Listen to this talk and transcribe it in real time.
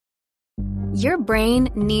Your brain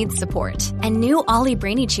needs support, and new Ollie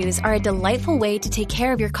Brainy Chews are a delightful way to take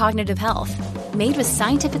care of your cognitive health. Made with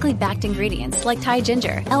scientifically backed ingredients like Thai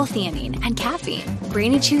ginger, L-theanine, and caffeine,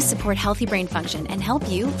 Brainy Chews support healthy brain function and help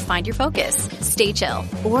you find your focus, stay chill,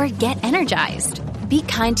 or get energized. Be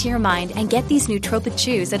kind to your mind and get these nootropic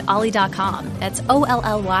chews at ollie.com. That's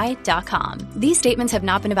OLLY.com. These statements have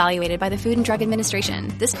not been evaluated by the Food and Drug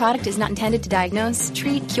Administration. This product is not intended to diagnose,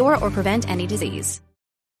 treat, cure, or prevent any disease.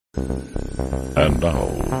 And now,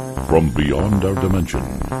 from beyond our dimension,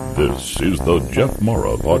 this is the Jeff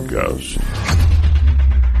Mara Podcast.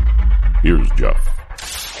 Here's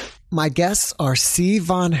Jeff. My guests are C.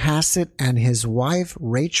 Von Hassett and his wife,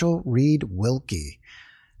 Rachel Reed Wilkie.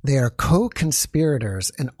 They are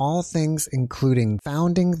co-conspirators in all things, including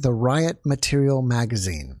founding the Riot Material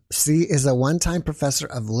magazine. C is a one-time professor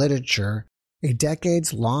of literature, a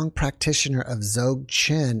decades-long practitioner of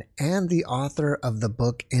Dzogchen, and the author of the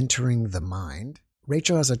book Entering the Mind.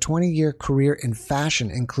 Rachel has a 20-year career in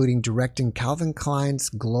fashion, including directing Calvin Klein's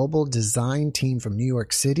global design team from New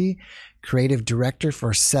York City, creative director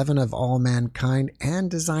for Seven of All Mankind,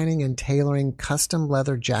 and designing and tailoring custom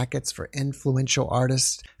leather jackets for influential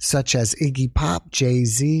artists such as Iggy Pop,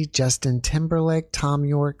 Jay-Z, Justin Timberlake, Tom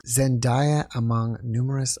York, Zendaya, among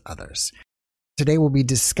numerous others. Today we'll be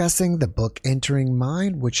discussing the book Entering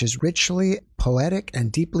Mind, which is richly poetic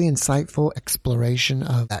and deeply insightful exploration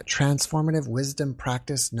of that transformative wisdom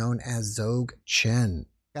practice known as Dzogchen.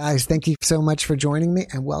 Guys, thank you so much for joining me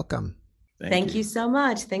and welcome. Thank you so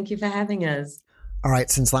much. Thank you for having us. All right,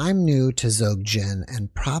 since I'm new to Dzogchen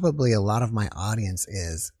and probably a lot of my audience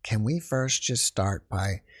is, can we first just start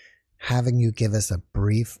by having you give us a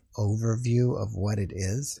brief overview of what it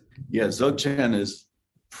is? Yeah, Dzogchen is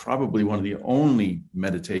probably one of the only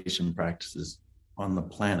meditation practices on the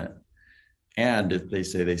planet. And if they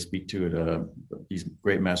say they speak to it, these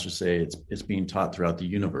great masters say it's being taught throughout the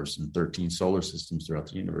universe in 13 solar systems throughout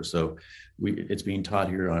the universe. So it's being taught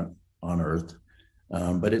here on Earth.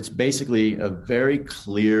 But it's basically a very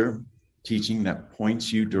clear teaching that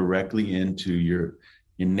points you directly into your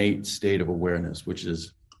innate state of awareness, which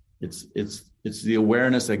is it's the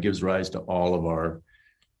awareness that gives rise to all of our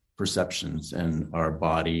perceptions and our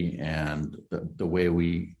body and the way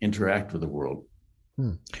we interact with the world.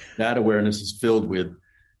 That awareness is filled with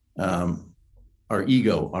our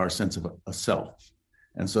ego, our sense of a self.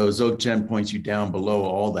 And so Dzogchen points you down below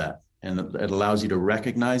all that, and it allows you to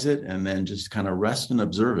recognize it and then just kind of rest and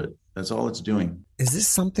observe it. That's all it's doing. Is this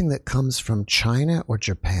something that comes from China or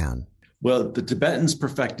Japan? Well, the Tibetans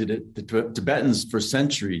perfected it. The Tibetans for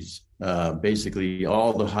centuries, basically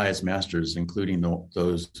all the highest masters, including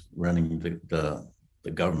those running the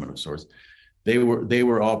government of sorts, they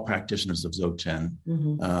were all practitioners of Dzogchen.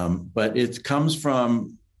 Mm-hmm. But it comes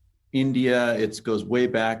from India. It goes way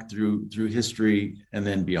back through history and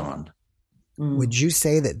then beyond. Would you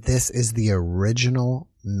say that this is the original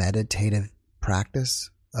meditative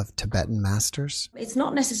practice of Tibetan masters? It's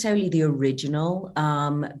not necessarily the original,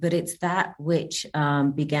 but it's that which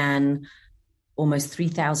began almost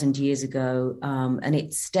 3,000 years ago, and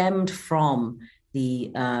it stemmed from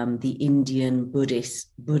the Indian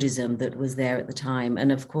Buddhism that was there at the time.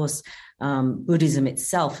 And of course, Buddhism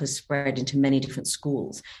itself has spread into many different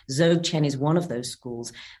schools. Dzogchen is one of those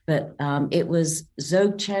schools, but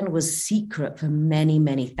Dzogchen was secret for many,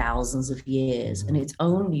 many thousands of years. And it's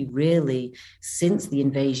only really since the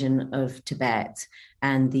invasion of Tibet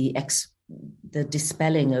and the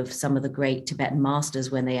dispelling of some of the great Tibetan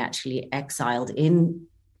masters when they actually exiled in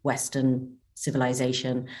Western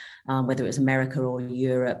civilization, whether it was America or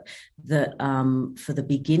Europe, that for the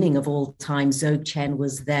beginning of all time, Dzogchen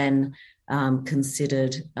was then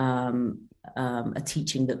considered a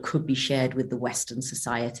teaching that could be shared with the Western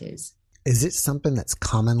societies. Is it something that's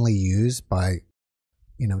commonly used by,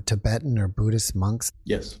 Tibetan or Buddhist monks?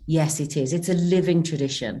 Yes. Yes, it is. It's a living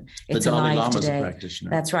tradition. It's the Dalai Lama today. is a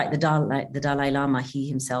practitioner. That's right. The Dalai Lama, he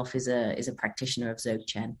himself is a practitioner of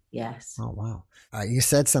Dzogchen. Yes. Oh, wow. You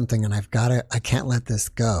said something and I can't let this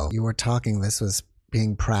go. You were talking, this was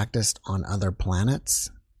being practiced on other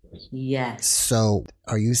planets? Yes. So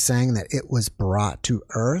are you saying that it was brought to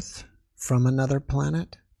Earth from another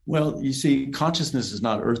planet? Well, you see, consciousness is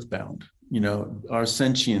not earthbound. Our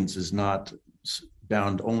sentience is not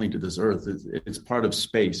bound only to this earth. It's part of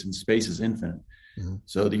space, and space is infinite. Mm-hmm.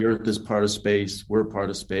 So the earth is part of space, we're part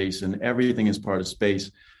of space, and everything is part of space.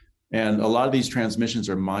 And a lot of these transmissions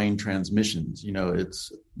are mind transmissions.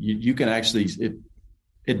 You can actually,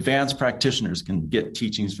 advanced practitioners can get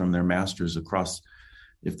teachings from their masters across.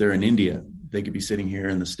 If they're in India, they could be sitting here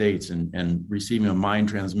in the States and receiving a mind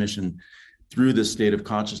transmission through this state of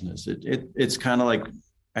consciousness. It's kind of like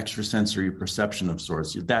extrasensory perception of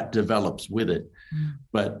sorts. That develops with it,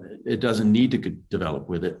 but it doesn't need to develop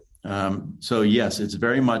with it. So yes, it's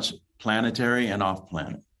very much planetary and off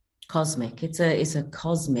planet. Cosmic. It's a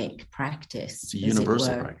cosmic practice. It's a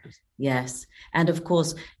universal practice. Yes. And of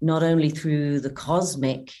course, not only through the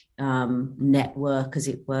cosmic network, as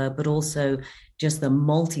it were, but also just the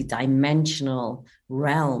multi-dimensional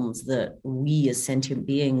realms that we as sentient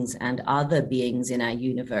beings and other beings in our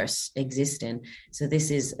universe exist in. So this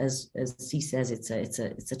is, as C says, it's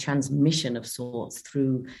a transmission of sorts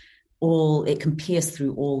through all. It can pierce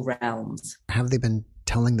through all realms. Have they been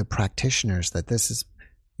telling the practitioners that this is,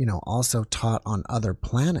 also taught on other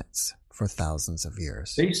planets for thousands of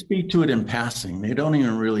years? They speak to it in passing. They don't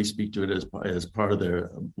even really speak to it as part of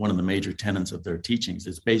one of the major tenets of their teachings.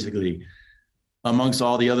 It's basically, amongst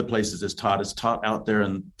all the other places it's taught out there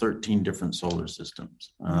in 13 different solar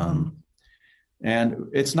systems. And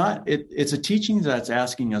it's a teaching that's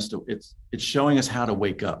asking us it's showing us how to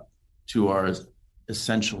wake up to our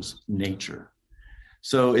essential nature.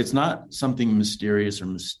 So it's not something mysterious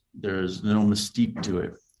or there's no mystique to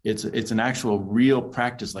it. It's an actual real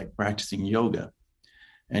practice, like practicing yoga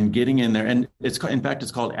and getting in there. And it's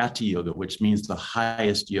called Ati Yoga, which means the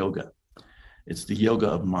highest yoga. It's the yoga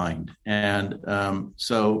of mind. And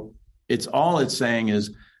so it's saying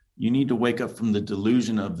is you need to wake up from the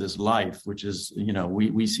delusion of this life, which is,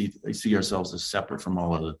 we see ourselves as separate from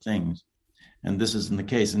all other things. And this isn't the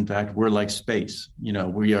case. In fact, we're like space.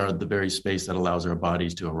 We are the very space that allows our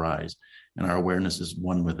bodies to arise. And our awareness is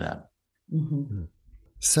one with that. Mm-hmm.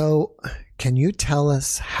 So can you tell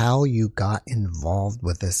us how you got involved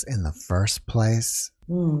with this in the first place?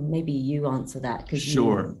 Maybe you answer that, because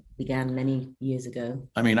Sure. You began many years ago.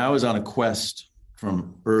 I mean, I was on a quest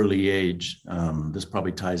from early age. This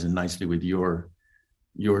probably ties in nicely with your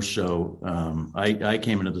show. I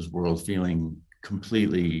came into this world feeling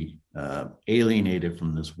completely alienated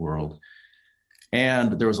from this world.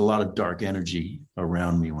 And there was a lot of dark energy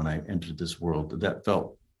around me when I entered this world that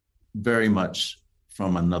felt very much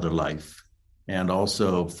from another life, and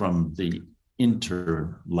also from the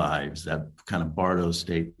inter lives, that kind of Bardo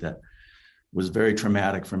state that was very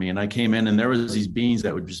traumatic for me. And I came in and there was these beings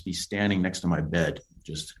that would just be standing next to my bed,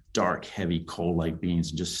 just dark, heavy, coal-like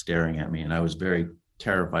beings, and just staring at me. And I was very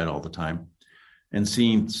terrified all the time and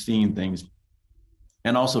seeing things,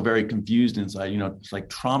 and also very confused inside, it's like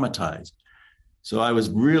traumatized. So I was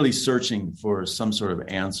really searching for some sort of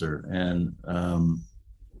answer. And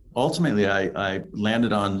ultimately, I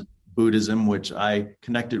landed on Buddhism, which I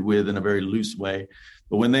connected with in a very loose way.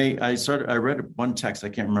 But when I read one text, I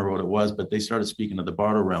can't remember what it was, but they started speaking of the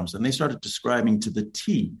Bardo realms, and they started describing to the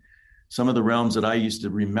T some of the realms that I used to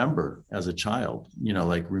remember as a child,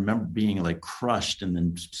 like remember being like crushed and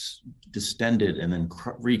then distended and then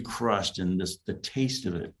re-crushed, and the taste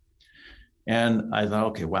of it. And I thought,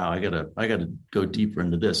 okay, wow, I gotta go deeper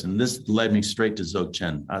into this. And this led me straight to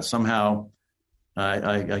Dzogchen. Somehow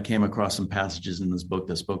I came across some passages in this book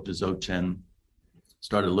that spoke to Dzogchen,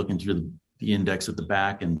 started looking through the index at the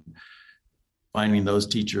back and finding those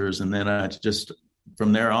teachers. And then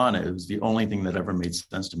from there on, it was the only thing that ever made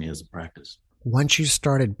sense to me as a practice. Once you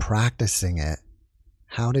started practicing it,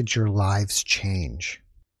 how did your lives change?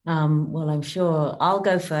 Well, I'm sure I'll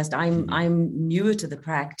go first. I'm newer to the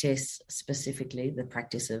practice, specifically the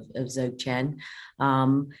practice of Dzogchen.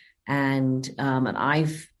 And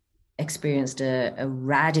I've experienced a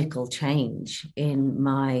radical change in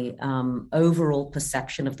my overall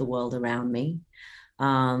perception of the world around me.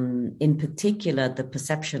 In particular, the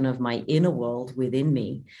perception of my inner world within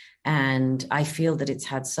me. And I feel that it's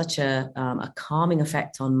had such a calming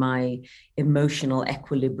effect on my emotional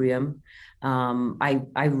equilibrium.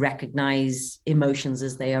 I recognize emotions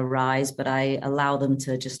as they arise, but I allow them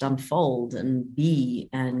to just unfold and be.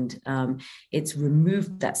 And it's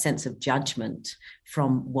removed that sense of judgment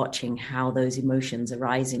from watching how those emotions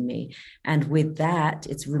arise in me. And with that,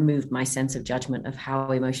 it's removed my sense of judgment of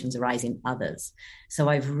how emotions arise in others. So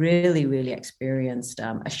I've really, really experienced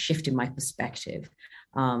a shift in my perspective.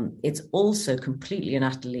 It's also completely and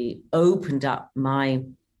utterly opened up my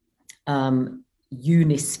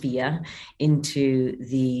unisphere into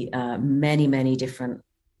the many, many different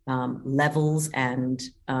levels and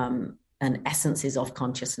essences of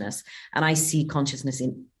consciousness. And I see consciousness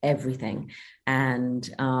in everything. And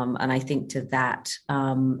I think to that,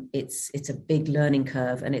 it's a big learning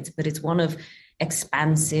curve, but it's one of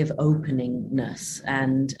expansive openingness,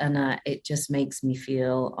 and it just makes me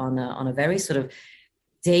feel on a very sort of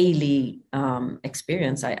daily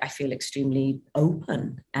experience, I feel extremely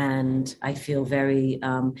open, and I feel very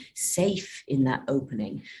safe in that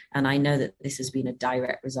opening. And I know that this has been a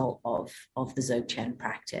direct result of the Dzogchen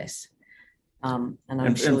practice. And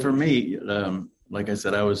for me, like I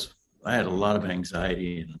said, I had a lot of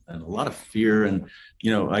anxiety and a lot of fear. And,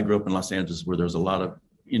 I grew up in Los Angeles where there was a lot of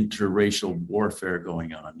interracial warfare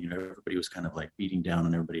going on. Everybody was kind of like beating down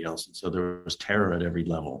on everybody else. And so there was terror at every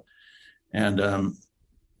level. And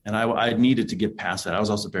I needed to get past that. I was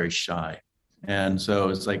also very shy. And so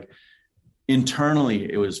it's like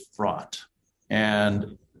internally it was fraught.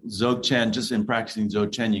 And Dzogchen, just in practicing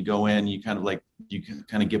Dzogchen, you go in, you kind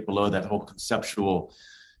of get below that whole conceptual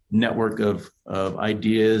network of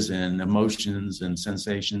ideas and emotions and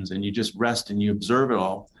sensations, and you just rest and you observe it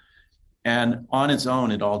all. And on its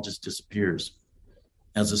own, it all just disappears.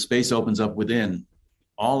 As the space opens up within,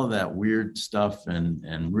 all of that weird stuff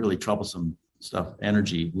and really troublesome stuff,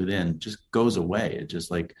 energy within just goes away. It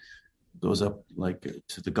just like goes up like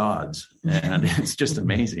to the gods. And it's just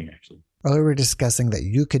amazing, actually. Earlier we were discussing that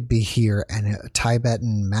you could be here and a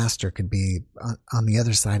Tibetan master could be on the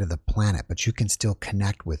other side of the planet, but you can still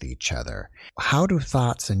connect with each other. How do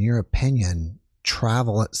thoughts, in your opinion,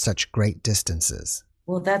 travel at such great distances?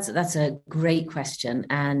 Well, that's a great question,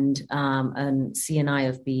 and C and I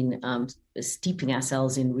have been steeping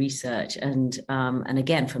ourselves in research, and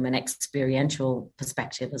again from an experiential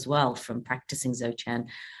perspective as well, from practicing Dzogchen.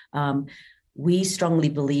 We strongly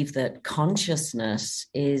believe that consciousness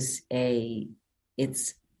is a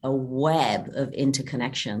web of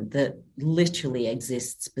interconnection that literally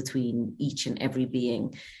exists between each and every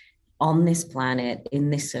being on this planet, in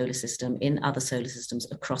this solar system, in other solar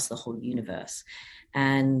systems, across the whole universe.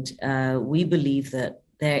 And we believe that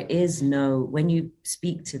there is no, when you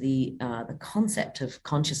speak to the concept of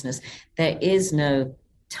consciousness, there is no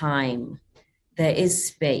time, there is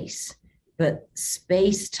space, but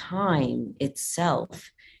space-time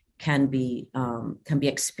itself can be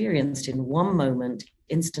experienced in one moment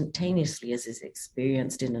instantaneously as is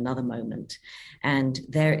experienced in another moment. And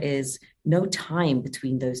there is no time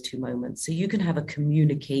between those two moments. So you can have a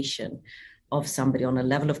communication of somebody on a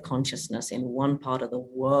level of consciousness in one part of the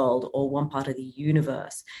world or one part of the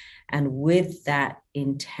universe. And with that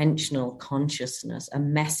intentional consciousness, a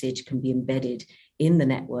message can be embedded in the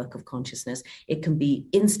network of consciousness. It can be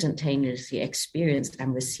instantaneously experienced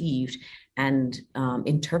and received and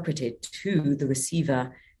interpreted to the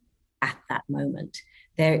receiver at that moment.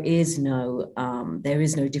 There is no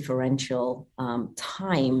differential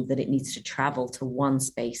time that it needs to travel to one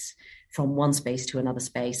space, from one space to another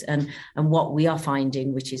space. And what we are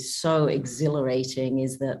finding, which is so exhilarating,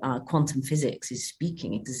 is that quantum physics is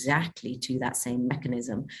speaking exactly to that same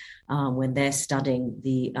mechanism when they're studying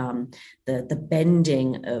the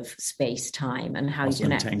bending of space-time and how also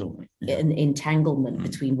you can an entanglement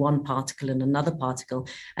between one particle and another particle,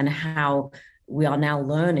 and how we are now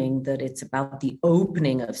learning that it's about the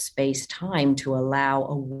opening of space-time to allow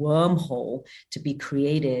a wormhole to be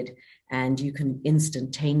created, and you can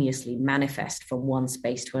instantaneously manifest from one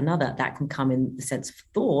space to another. That can come in the sense of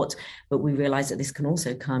thought, but we realize that this can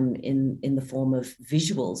also come in the form of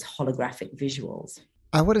visuals, holographic visuals.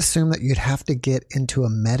 I would assume that you'd have to get into a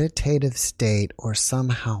meditative state or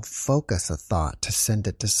somehow focus a thought to send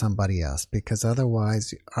it to somebody else, because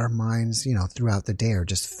otherwise our minds, throughout the day are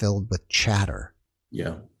just filled with chatter.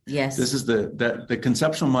 Yeah. Yes. This is the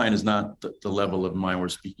conceptual mind is not the level of mind we're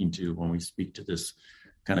speaking to when we speak to this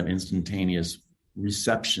kind of instantaneous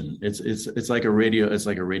reception. It's like a radio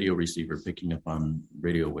receiver picking up on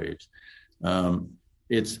radio waves.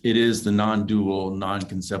 It is the non-dual,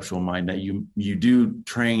 non-conceptual mind that you do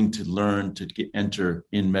train to learn to enter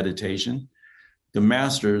in meditation. The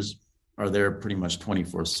masters are there pretty much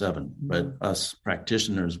 24/7, but us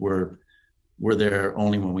practitioners, we're there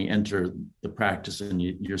only when we enter the practice, and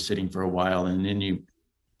you're sitting for a while, and then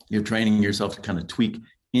you're training yourself to kind of tweak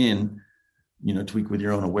with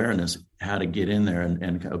your own awareness how to get in there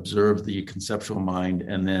and observe the conceptual mind,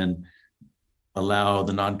 and then allow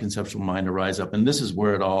the non-conceptual mind to rise up. And this is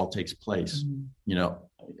where it all takes place.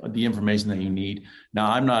 The information that you need. Now,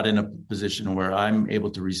 I'm not in a position where I'm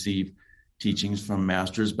able to receive teachings from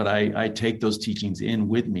masters, but I take those teachings in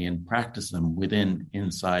with me and practice them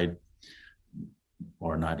inside,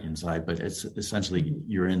 or not inside, but it's essentially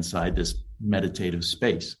you're inside this meditative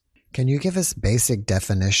space. Can you give us basic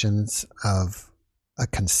definitions of a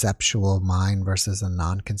conceptual mind versus a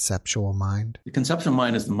non-conceptual mind? The conceptual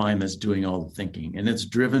mind is the mind that's doing all the thinking, and it's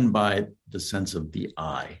driven by the sense of the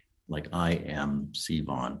I, like I am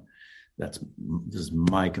Sivan. This is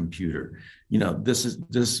my computer. This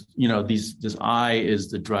I is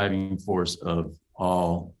the driving force of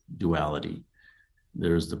all duality.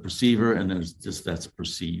 There's the perceiver and there's just that's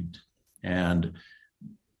perceived. And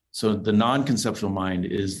so the non-conceptual mind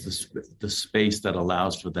is the space that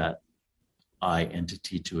allows for that I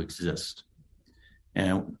entity to exist.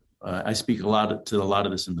 And I speak a lot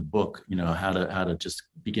of this in the book, how to just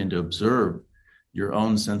begin to observe your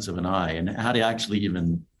own sense of an I, and how to actually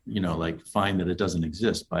even, find that it doesn't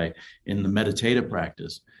exist by, in the meditative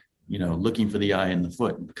practice, looking for the I in the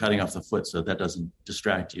foot, cutting off the foot so that doesn't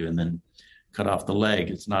distract you, and then cut off the leg,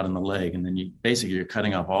 it's not in the leg. And then you're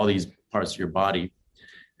cutting off all these parts of your body.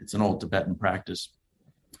 It's an old Tibetan practice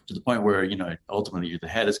to the point where, ultimately the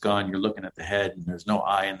head is gone, you're looking at the head and there's no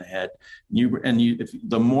I in the head.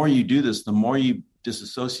 The more you do this, the more you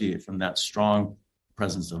disassociate from that strong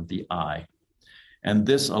presence of the I. And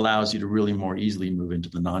this allows you to really more easily move into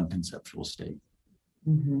the non-conceptual state.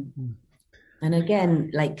 Mm-hmm. And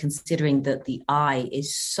again, considering that the I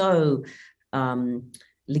is so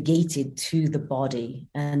legated to the body,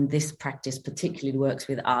 and this practice particularly works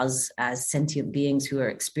with us as sentient beings who are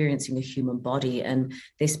experiencing a human body, and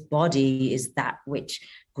this body is that which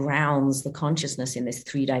grounds the consciousness in this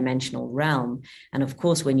three-dimensional realm. And of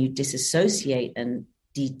course, when you disassociate and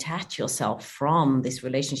detach yourself from this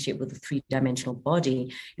relationship with the three-dimensional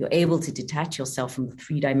body, you're able to detach yourself from the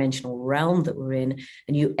three-dimensional realm that we're in,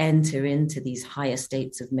 and you enter into these higher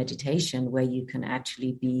states of meditation where you can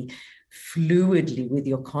actually be fluidly with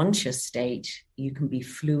your conscious state. You can be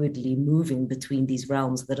fluidly moving between these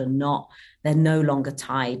realms that they're no longer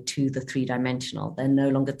tied to the three-dimensional. They're no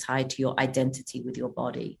longer tied to your identity with your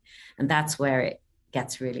body. And that's where it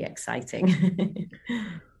gets really exciting.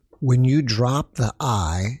 When you drop the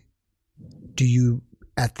I, do you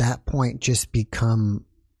at that point just become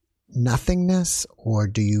nothingness, or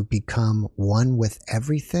do you become one with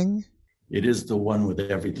everything? It is the one with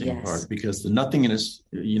everything yes. part, because the nothingness,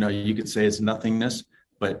 you could say it's nothingness,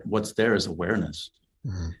 but what's there is awareness.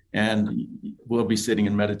 Mm-hmm. And we'll be sitting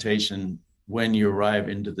in meditation when you arrive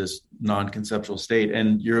into this non-conceptual state,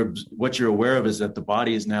 and what you're aware of is that the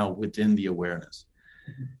body is now within the awareness.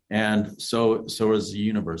 Mm-hmm. And so is the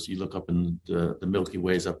universe. You look up in the Milky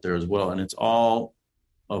Ways up there as well, and it's all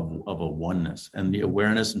of a oneness, and the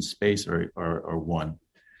awareness and space are one.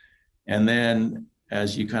 And then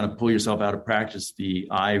as you kind of pull yourself out of practice, the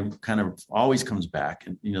I kind of always comes back.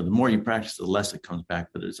 And, the more you practice, the less it comes back,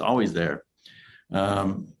 but it's always there,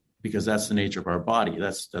 because that's the nature of our body.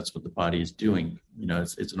 That's what the body is doing.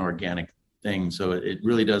 It's an organic thing. So it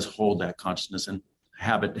really does hold that consciousness, and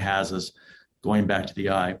habit has us going back to the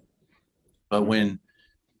I. But when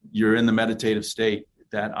you're in the meditative state,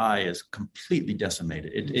 that I is completely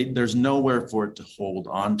decimated. There's nowhere for it to hold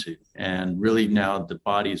on to. And really now the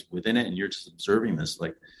body is within it, and you're just observing this,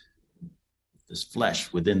 like this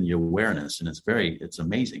flesh within the awareness. And it's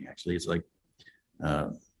amazing, actually. It's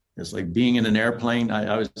like being in an airplane.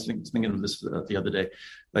 I was thinking of this the other day,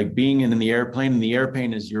 like being in the airplane, and the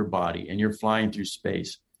airplane is your body, and you're flying through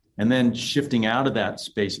space. And then shifting out of that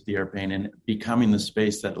space of the airplane and becoming the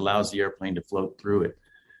space that allows the airplane to float through it.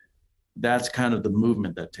 That's kind of the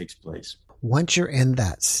movement that takes place. Once you're in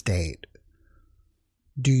that state,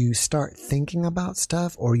 do you start thinking about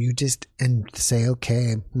stuff, or you just say,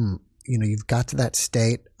 okay, you've got to that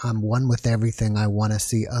state, I'm one with everything, I want to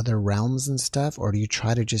see other realms and stuff? Or do you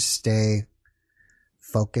try to just stay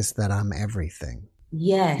focused that I'm everything?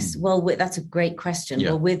 Yes, well, that's a great question.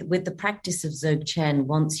 Yeah. Well, with the practice of Dzogchen,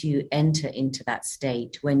 once you enter into that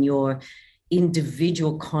state, when your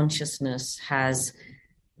individual consciousness has,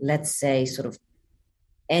 let's say, sort of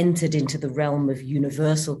entered into the realm of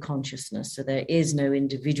universal consciousness, so there is no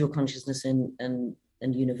individual consciousness and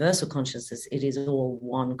universal consciousness, it is all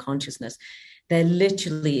one consciousness. There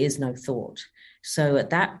literally is no thought. So at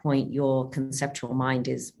that point, your conceptual mind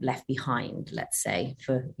is left behind, let's say,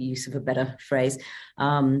 for use of a better phrase.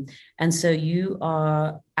 And so you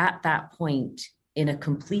are at that point in a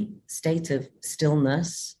complete state of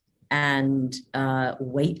stillness and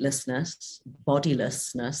weightlessness,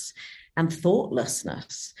 bodilessness, and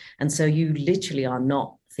thoughtlessness. And so you literally are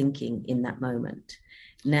not thinking in that moment.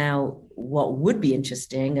 Now, what would be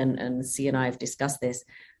interesting, and C and I have discussed this,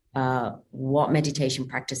 what meditation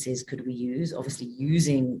practices could we use? Obviously,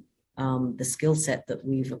 using the skill set that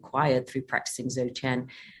we've acquired through practicing Dzogchen,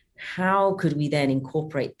 how could we then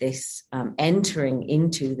incorporate this entering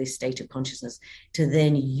into this state of consciousness to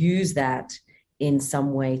then use that in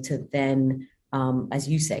some way to then, as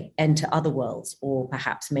you say, enter other worlds, or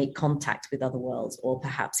perhaps make contact with other worlds, or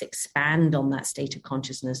perhaps expand on that state of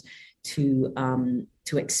consciousness to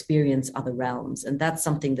experience other realms. And that's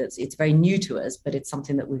something it's very new to us, but it's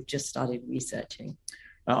something that we've just started researching.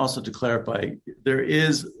 Also to clarify, there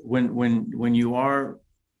is when you are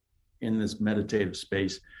in this meditative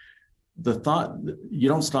space, the thought, you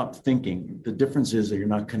don't stop thinking. The difference is that you're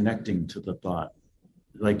not connecting to the thought.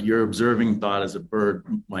 Like you're observing thought as a bird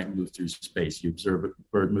might move through space. You observe a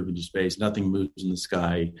bird moving through space. Nothing moves in the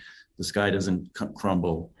sky. The sky doesn't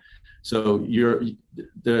crumble. So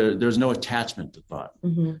there's no attachment to thought.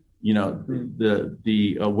 Mm-hmm. You know,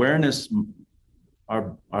 the awareness,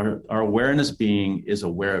 our awareness being is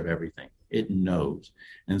aware of everything. It knows.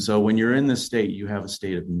 And so when you're in this state, you have a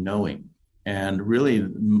state of knowing. And really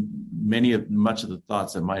much of the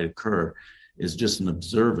thoughts that might occur is just an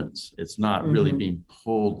observance. It's not really being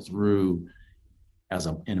pulled through as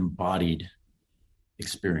an embodied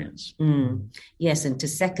experience. Yes, and to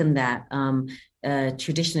second that,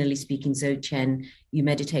 traditionally speaking, Dzogchen, you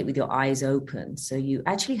meditate with your eyes open. So you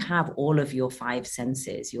actually have all of your 5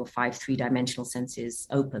 senses, your 5 three-dimensional senses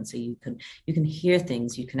open. So you can hear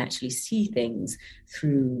things, you can actually see things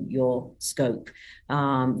through your scope.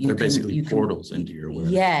 They're basically portals into your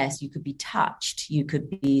awareness. Yes, you could be touched.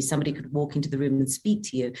 Somebody could walk into the room and speak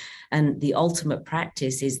to you. And the ultimate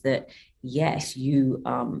practice is that, yes, you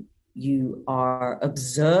are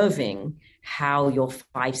observing how your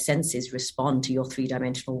 5 senses respond to your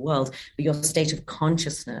 3-dimensional world, but your state of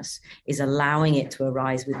consciousness is allowing it to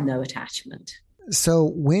arise with no attachment.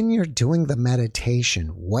 So when you're doing the meditation,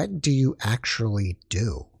 what do you actually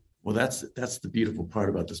do? Well, that's the beautiful part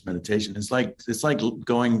about this meditation. It's like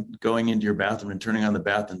going into your bathroom and turning on the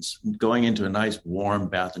bath and going into a nice warm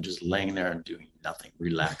bath and just laying there and doing nothing,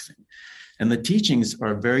 relaxing. And the teachings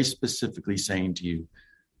are very specifically saying to you,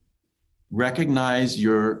 recognize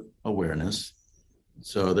your awareness.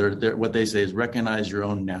 So what they say is recognize your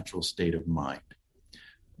own natural state of mind.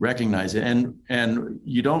 Recognize it. And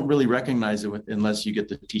you don't really recognize it unless you get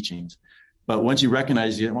the teachings. But once you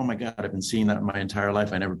recognize it, oh my God, I've been seeing that my entire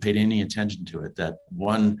life. I never paid any attention to it. That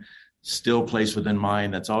one still place within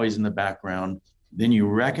mind that's always in the background. Then you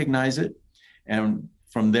recognize it. And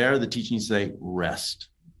from there, the teachings say rest.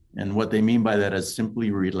 And what they mean by that is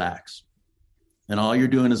simply relax. And all you're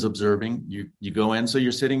doing is observing. You go in, so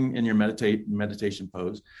you're sitting in your meditation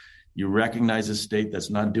pose. You recognize a state that's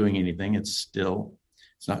not doing anything. It's still.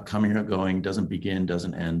 It's not coming or going, doesn't begin,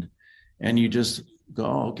 doesn't end. And you just go,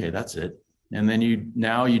 oh, okay, that's it. And then you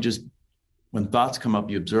just, when thoughts come up,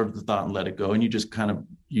 you observe the thought and let it go. And you just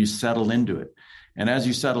you settle into it. And as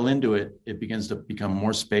you settle into it, it begins to become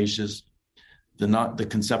more spacious. The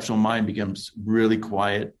conceptual mind becomes really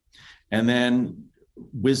quiet. And then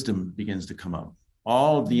wisdom begins to come up.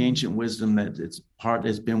 All of the ancient wisdom that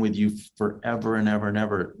has been with you forever and ever and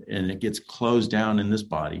ever, and it gets closed down in this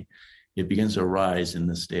body, it begins to arise in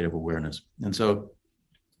this state of awareness. And so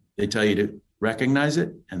they tell you to recognize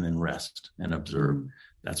it and then rest and observe.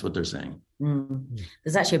 That's what they're saying.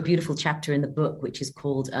 There's actually a beautiful chapter in the book, which is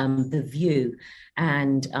called The View.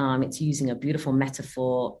 And it's using a beautiful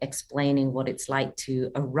metaphor explaining what it's like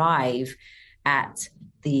to arrive at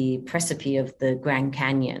the precipice of the Grand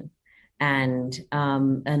Canyon. And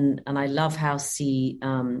I love how C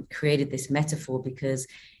created this metaphor, because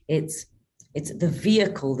it's the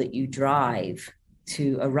vehicle that you drive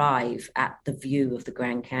to arrive at the view of the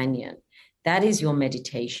Grand Canyon. That is your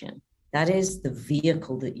meditation. That is the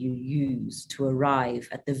vehicle that you use to arrive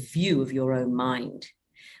at the view of your own mind.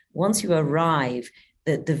 Once you arrive,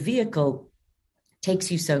 the vehicle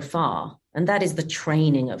takes you so far. And that is the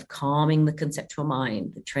training of calming the conceptual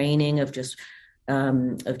mind, the training of just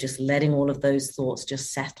letting all of those thoughts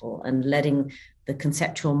just settle and letting the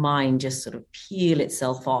conceptual mind just sort of peel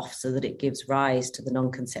itself off so that it gives rise to the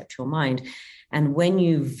non-conceptual mind. And when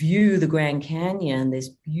you view the Grand Canyon, this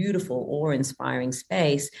beautiful, awe-inspiring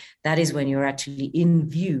space, that is when you're actually in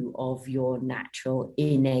view of your natural,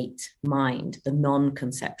 innate mind, the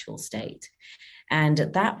non-conceptual state. And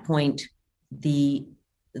at that point, the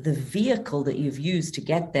vehicle that you've used to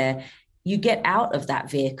get there, you get out of that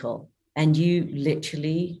vehicle and you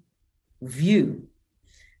literally view.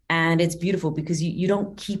 And it's beautiful because you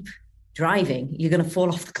don't keep driving, you're going to fall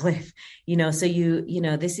off the cliff, so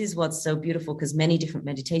this is what's so beautiful, because many different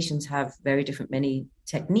meditations have very different many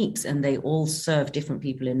techniques, and they all serve different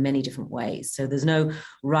people in many different ways. So there's no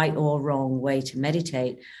right or wrong way to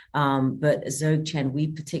meditate. But Dzogchen, we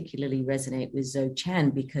particularly resonate with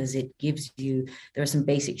Dzogchen because it gives you, there are some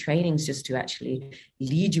basic trainings just to actually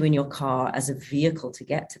lead you in your car as a vehicle to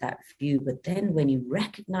get to that view. But then when you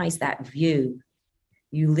recognize that view,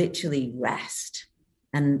 you literally rest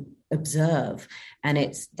and observe. And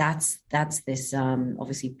that's this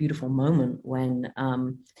obviously beautiful moment when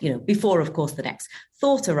before, of course, the next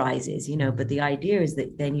thought arises, but the idea is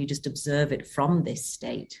that then you just observe it from this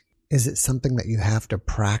state. Is it something that you have to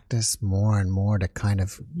practice more and more to kind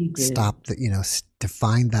of stop the, to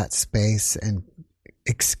find that space and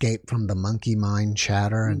escape from the monkey mind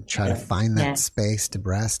chatter and try to find that space to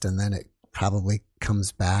rest, and then it probably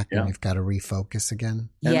comes back and you've got to refocus again?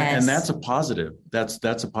 And that's a positive.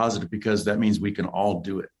 That's a positive, because that means we can all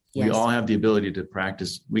do it. Yes. We all have the ability to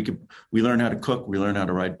practice. We learn how to cook, we learn how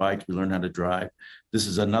to ride bikes, we learn how to drive. This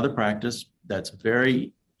is another practice that's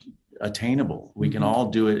very attainable. We can all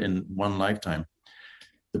do it in one lifetime.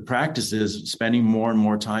 The practice is spending more and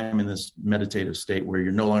more time in this meditative state where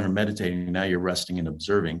you're no longer meditating. Now you're resting and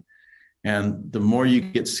observing. And the more you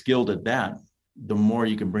get skilled at that, the more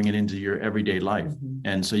you can bring it into your everyday life.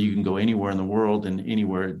 And so you can go anywhere in the world and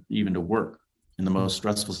anywhere, even to work in the most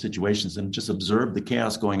stressful situations, and just observe the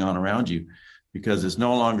chaos going on around you, because it's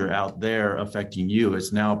no longer out there affecting you.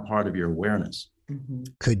 It's now part of your awareness.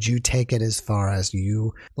 Could you take it as far as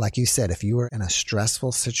like you said, if you were in a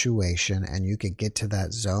stressful situation and you could get to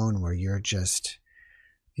that zone where you're just,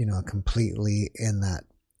 completely in that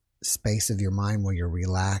space of your mind where you're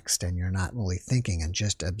relaxed and you're not really thinking and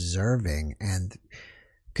just observing, and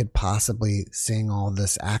could possibly seeing all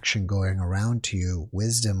this action going around to you,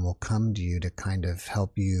 wisdom will come to you to kind of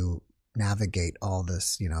help you navigate all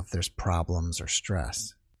this, if there's problems or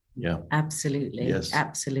stress? Yeah, absolutely. Yes,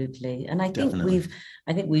 absolutely. And I think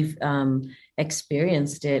we've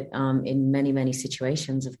experienced it in many, many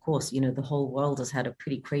situations. Of course, the whole world has had a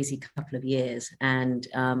pretty crazy couple of years, and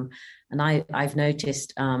I've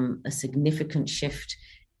noticed a significant shift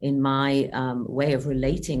in my way of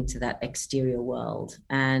relating to that exterior world.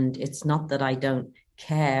 And it's not that I don't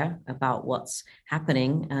care about what's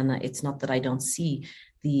happening, and it's not that I don't see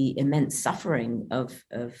the immense suffering of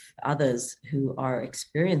others who are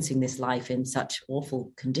experiencing this life in such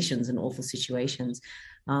awful conditions and awful situations.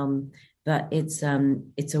 But it's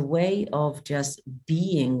a way of just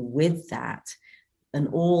being with that, and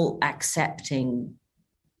all accepting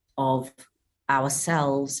of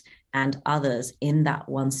ourselves and others in that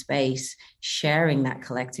one space, sharing that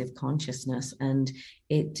collective consciousness. And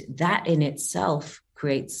that in itself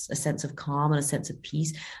creates a sense of calm and a sense of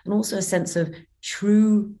peace, and also a sense of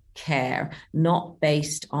true care, not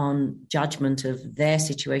based on judgment of their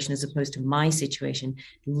situation as opposed to my situation,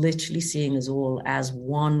 literally seeing us all as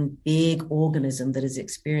one big organism that is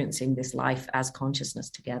experiencing this life as consciousness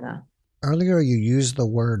together. Earlier, you used the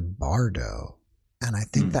word bardo, and I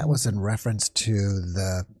think that was in reference to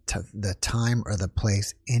the time or the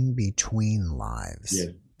place in between lives.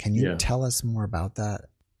 Yeah. Can you tell us more about that?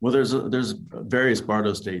 Well, there's various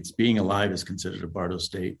bardo states. Being alive is considered a bardo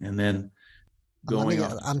state, and then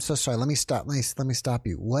I'm so sorry. Let me stop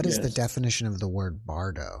you. What is the definition of the word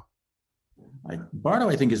bardo? Bardo,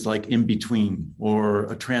 I think, is like in between,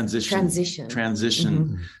 or a transition.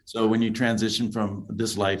 So when you transition from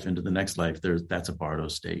this life into the next life, that's a bardo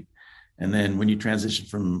state. And then when you transition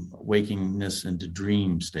from wakingness into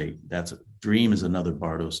dream state, dream is another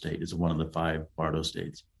bardo state. It's one of the 5 bardo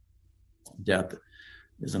states. Death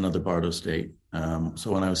is another bardo state.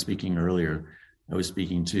 So when I was speaking earlier, I was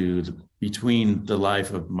speaking to between the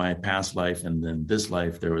life of my past life and then this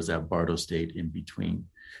life, there was that bardo state in between.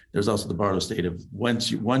 There's also the bardo state of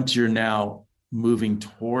once you're now moving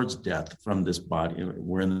towards death from this body,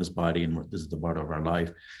 we're in this body and this is the bardo of our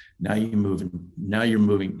life. Now you're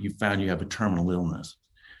moving, you found you have a terminal illness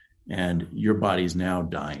and your body is now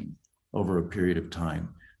dying over a period of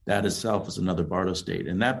time. That itself is another bardo state,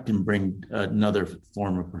 and that can bring another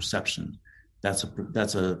form of perception. That's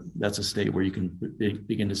a state where you can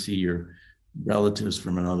begin to see your relatives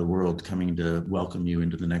from another world coming to welcome you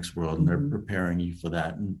into the next world, and they're preparing you for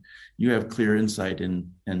that. And you have clear insight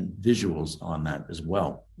and visuals on that as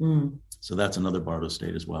well. So that's another bardo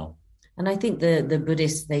state as well. And I think the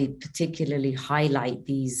Buddhists, they particularly highlight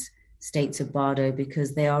these states of bardo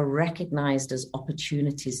because they are recognized as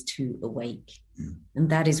opportunities to awake. And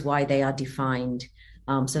that is why they are defined.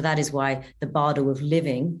 So that is why the bardo of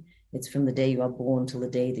living, it's from the day you are born till the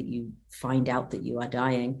day that you find out that you are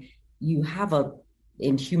dying. You have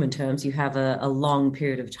in human terms, you have a long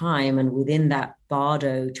period of time. And within that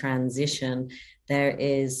bardo transition, there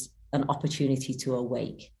is an opportunity to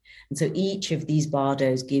awake. And so each of these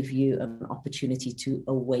bardos give you an opportunity to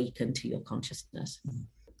awaken to your consciousness.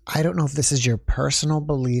 I don't know if this is your personal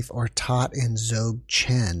belief or taught in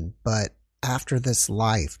Dzogchen, but after this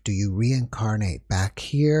life, do you reincarnate back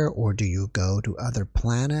here or do you go to other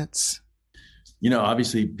planets?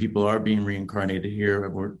 Obviously people are being reincarnated here.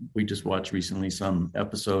 We just watched recently some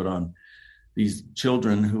episode on these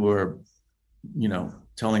children who are,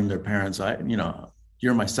 telling their parents,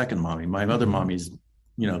 you're my second mommy. My other mommy's,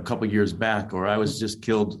 a couple of years back, or I was just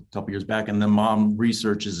killed a couple of years back. And then mom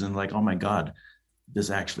researches and like, oh my God, this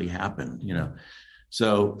actually happened,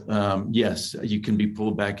 So yes, you can be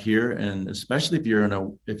pulled back here. And especially if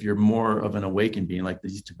you're more of an awakened being like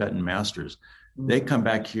these Tibetan masters, they come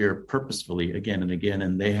back here purposefully again and again,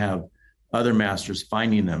 and they have other masters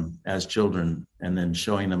finding them as children and then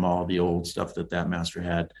showing them all the old stuff that master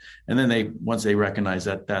had. And then once they recognize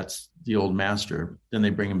that that's the old master, then they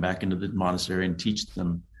bring them back into the monastery and teach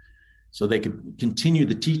them so they could continue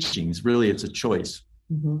the teachings. Really, it's a choice.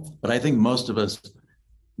 But I think most of us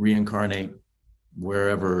reincarnate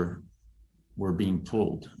wherever we're being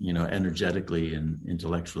pulled, energetically and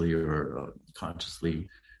intellectually or consciously.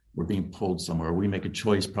 We're being pulled somewhere. We make a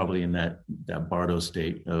choice probably in that Bardo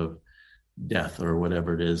state of death or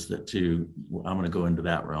whatever it is I'm going to go into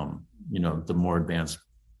that realm. The more advanced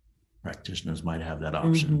practitioners might have that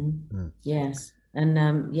option. Yes. And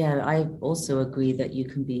I also agree that you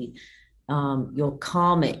can be, your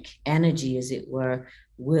karmic energy, as it were,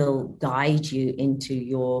 will guide you into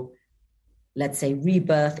your, let's say,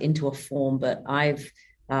 rebirth into a form. But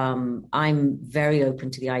I'm very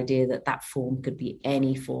open to the idea that form could be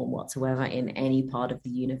any form whatsoever in any part of the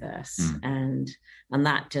universe. And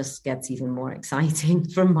that just gets even more exciting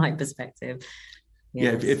from my perspective.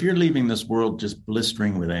 Yes. Yeah, if you're leaving this world just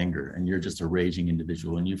blistering with anger and you're just a raging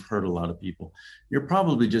individual and you've hurt a lot of people, you're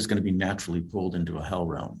probably just going to be naturally pulled into a hell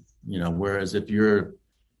realm. Whereas if you're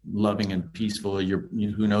loving and peaceful,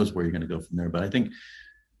 who knows where you're going to go from there. But I think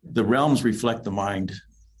the realms reflect the mind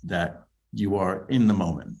that you are in the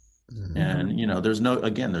moment. And there's no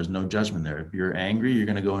judgment there. If you're angry, you're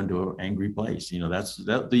going to go into an angry place. These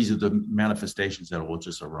are the manifestations that will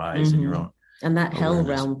just arise in your own. And that hell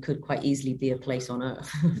realm could quite easily be a place on Earth,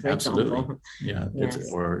 for example. Yeah. Yes.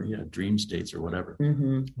 Dream states or whatever.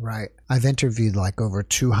 Right. I've interviewed like over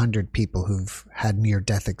 200 people who've had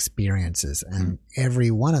near-death experiences, and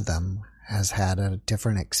every one of them has had a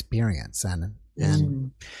different experience.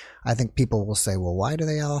 And I think people will say, well, why do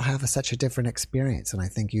they all have such a different experience? And I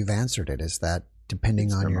think you've answered it, is that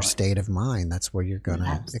depending on your state of mind, that's where you're going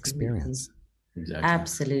to experience. Exactly.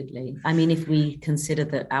 Absolutely. I mean, if we consider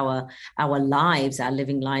that our lives, our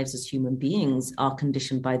living lives as human beings are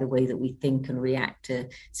conditioned by the way that we think and react to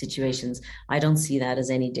situations, I don't see that as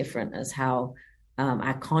any different as how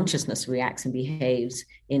our consciousness reacts and behaves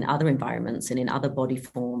in other environments and in other body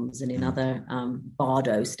forms and in other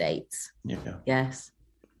bardo states. Yeah. Yes.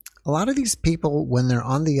 A lot of these people, when they're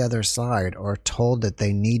on the other side, are told that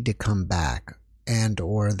they need to come back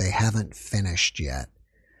or they haven't finished yet.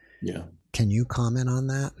 Yeah. Can you comment on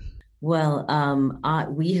that? Well,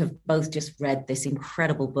 we have both just read this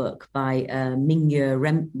incredible book by Mingyur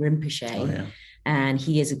Rinpoche, and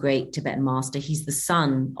he is a great Tibetan master. He's the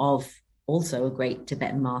son of also a great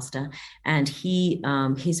Tibetan master, and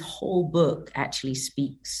his whole book actually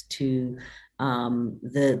speaks to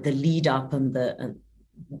the lead up and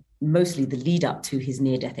mostly the lead up to his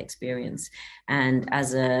near-death experience. And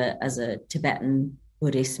as a Tibetan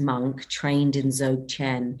Buddhist monk trained in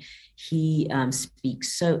Dzogchen, he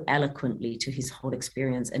speaks so eloquently to his whole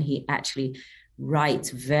experience, and he actually writes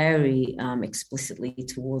very explicitly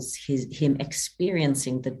towards him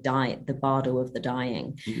experiencing the bardo of the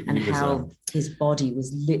dying, and how his body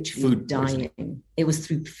was literally dying. It was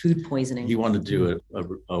through food poisoning. He wanted to do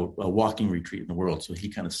a walking retreat in the world, so he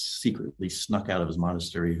kind of secretly snuck out of his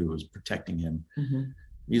monastery who was protecting him.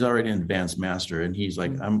 He's already an advanced master, and he's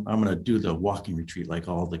like, I'm going to do the walking retreat like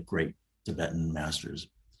all the great Tibetan masters.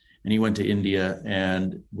 And he went to India,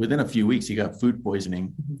 and within a few weeks, he got food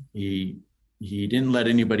poisoning. He didn't let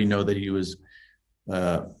anybody know that he was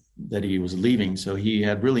leaving, so he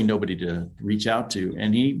had really nobody to reach out to,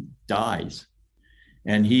 and he dies.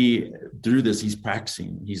 And through this, he's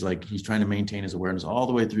practicing. He's trying to maintain his awareness all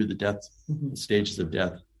the way through the death stages of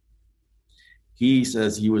death. He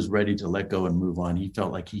says he was ready to let go and move on. He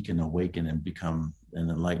felt like he can awaken and become an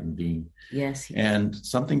enlightened being. Yes. And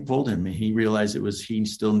something pulled him. He realized he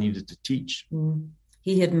still needed to teach.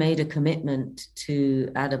 He had made a commitment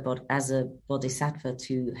as a bodhisattva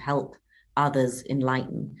to help others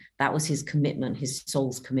enlighten. That was his commitment, his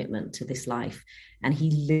soul's commitment to this life. And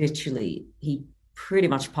he pretty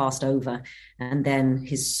much passed over. And then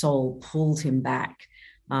his soul pulled him back.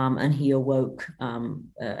 And he awoke.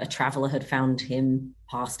 A traveler had found him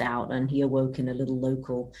passed out, and he awoke in a little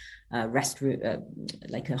local rest room,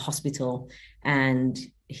 like a hospital. And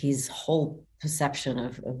his whole perception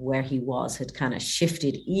of where he was had kind of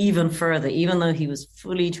shifted even further. Even though he was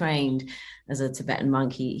fully trained as a Tibetan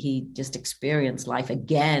monk, he just experienced life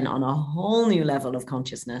again on a whole new level of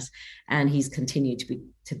consciousness, and he's continued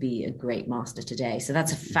to be a great master today. So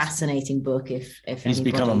that's a fascinating book. If he's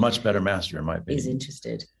become a much better master, in my opinion, is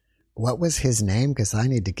interested. What was his name? Because I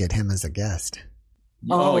need to get him as a guest.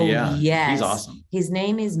 Oh yeah, yes, he's awesome. His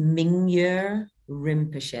name is Mingyur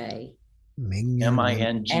Rinpoche. Mingyur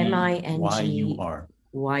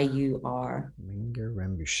Y-U-R. Mingyur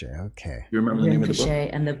Rinpoche. Okay. You remember the name of the book?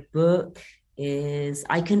 And the book is,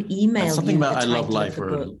 I can email you something about the I Love Life,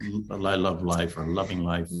 or I Love Life, or Loving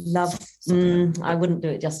Life. I wouldn't do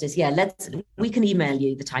it justice. Yeah, we can email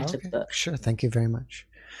you the title of the book. Sure. Thank you very much.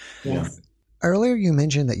 Yes. Yeah. Earlier, you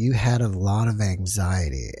mentioned that you had a lot of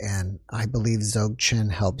anxiety, and I believe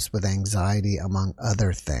Dzogchen helps with anxiety, among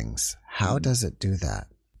other things. How does it do that?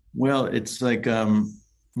 Well, it's like,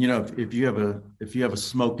 if you have a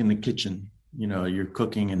smoke in the kitchen, you're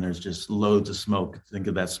cooking and there's just loads of smoke. Think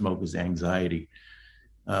of that smoke as anxiety.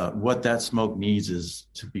 What that smoke needs is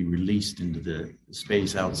to be released into the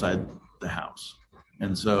space outside the house.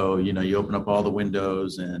 And so, you open up all the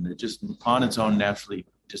windows and it just on its own naturally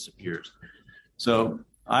disappears. So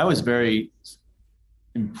I was very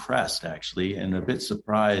impressed, actually, and a bit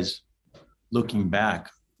surprised looking back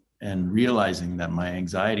and realizing that my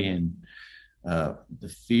anxiety and the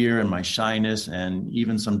fear and my shyness and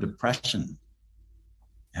even some depression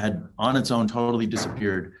had on its own totally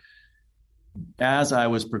disappeared as I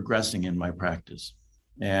was progressing in my practice.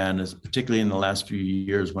 And particularly in the last few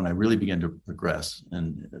years when I really began to progress,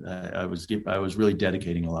 and I was really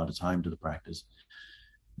dedicating a lot of time to the practice,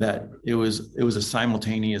 that it was a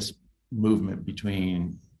simultaneous movement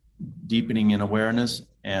between deepening in awareness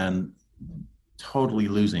and totally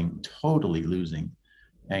losing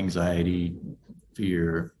anxiety,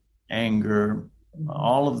 fear, anger,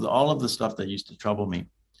 all of the stuff that used to trouble me.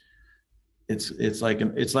 It's like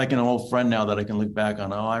an old friend now that I can look back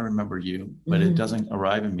on. Oh, I remember you, but it doesn't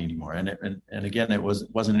arrive in me anymore. And again, it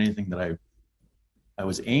wasn't anything that I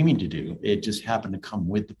was aiming to do. It just happened to come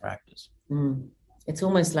with the practice. It's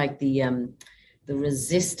almost like the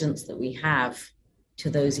resistance that we have to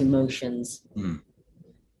those emotions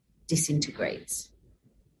disintegrates.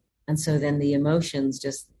 And so then the emotions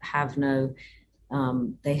just have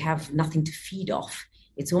they have nothing to feed off.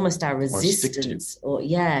 It's almost our resistance,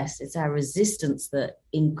 it's our resistance that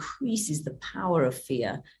increases the power of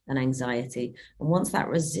fear and anxiety. And once that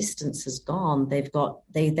resistance has gone, they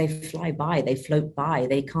fly by, they float by,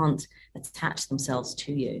 they can't attach themselves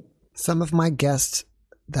to you. Some of my guests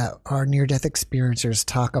that are near-death experiencers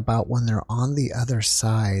talk about when they're on the other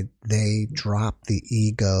side, they drop the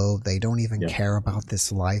ego. They don't even care about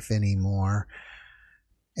this life anymore.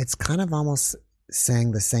 It's kind of almost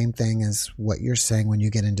saying the same thing as what you're saying when you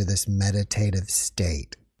get into this meditative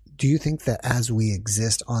state. Do you think that as we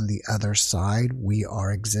exist on the other side, we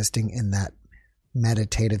are existing in that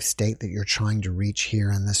meditative state that you're trying to reach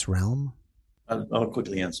here in this realm? I'll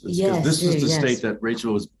quickly answer this, because this is the state that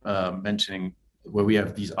Rachel was mentioning, where we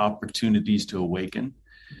have these opportunities to awaken.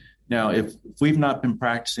 Now, if we've not been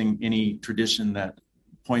practicing any tradition that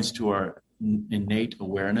points to our innate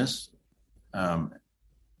awareness,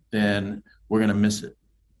 then we're going to miss it.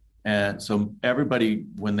 And so everybody,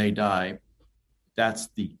 when they die, that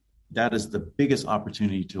is the biggest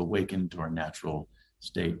opportunity to awaken to our natural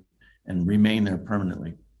state and remain there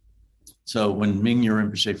permanently. So when Mingyur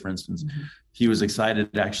Rinpoche, for instance, he was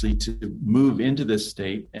excited actually to move into this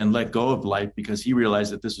state and let go of life, because he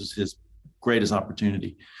realized that this was his greatest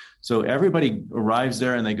opportunity. So everybody arrives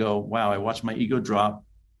there and they go, wow, I watched my ego drop.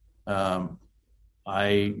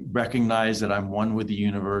 I recognize that I'm one with the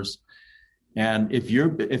universe. And if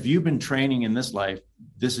you've been training in this life,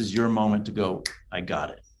 this is your moment to go, I got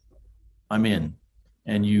it. I'm in.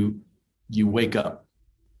 And you wake up.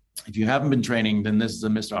 If you haven't been training, then this is a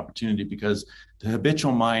missed opportunity, because the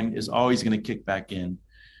habitual mind is always going to kick back in,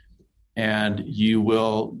 and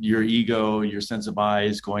your ego, your sense of I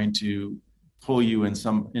is going to pull you in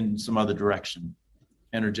some other direction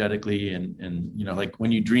energetically. And like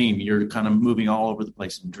when you dream, you're kind of moving all over the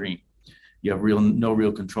place in dream. You have no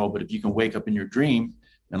real control. But if you can wake up in your dream,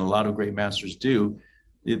 and a lot of great masters do,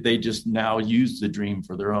 they just now use the dream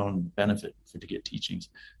for their own benefit to get teachings.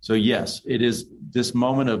 So yes, it is this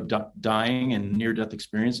moment of dying and near-death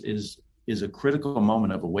experience is a critical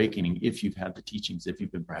moment of awakening if you've had the teachings, if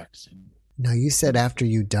you've been practicing. Now, you said after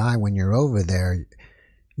you die, when you're over there,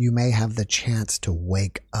 you may have the chance to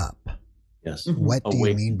wake up. Yes. What do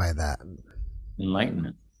you mean by that?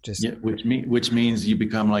 Enlightenment. Which means you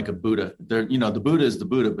become like a Buddha. The Buddha is the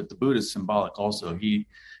Buddha, but the Buddha is symbolic also.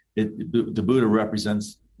 the Buddha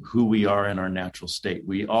represents who we are in our natural state.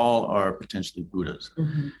 We all are potentially Buddhas.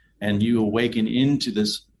 Mm-hmm. And you awaken into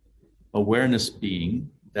this awareness being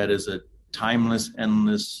that is a timeless,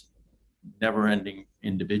 endless, never-ending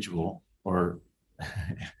individual or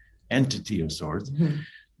entity of sorts.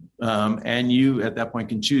 Mm-hmm. And you at that point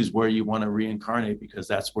can choose where you want to reincarnate, because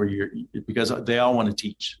that's where because they all want to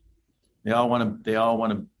teach. They all want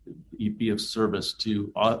to be of service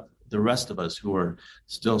to the rest of us who are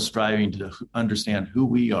still striving to understand who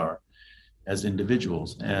we are as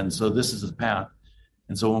individuals. And so this is the path.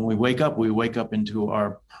 And so when we wake up into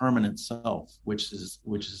our permanent self, which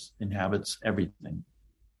inhabits everything.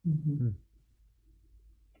 Mm-hmm.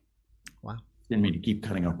 Wow. Didn't mean to keep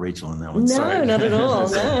cutting off Rachel on that one. No, Sorry. not at all.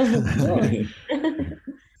 No.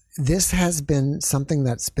 This has been something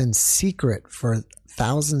that's been secret for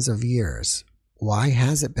thousands of years. Why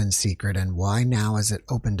has it been secret, and why now is it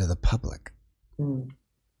open to the public?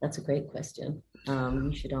 That's a great question.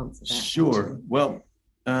 You should answer that. Sure. Actually. Well,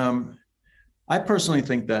 I personally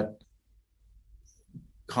think that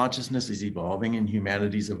consciousness is evolving and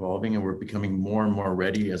humanity is evolving, and we're becoming more and more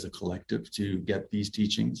ready as a collective to get these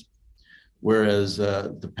teachings. Whereas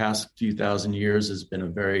the past few thousand years has been a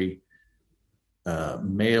very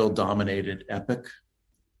male-dominated epoch,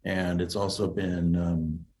 and it's also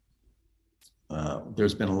been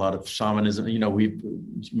there's been a lot of shamanism.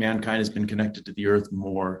 Mankind has been connected to the earth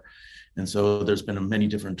more, and so there's been many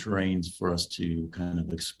different terrains for us to kind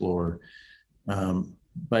of explore.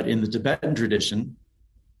 But in the Tibetan tradition,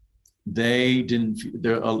 they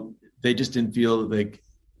just didn't feel like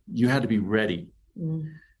you had to be ready.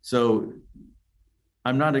 So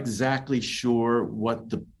I'm not exactly sure what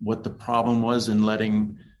the problem was in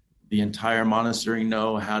letting the entire monastery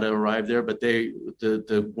know how to arrive there, but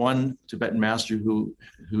the one Tibetan master who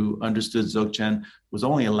understood Dzogchen was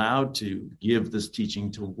only allowed to give this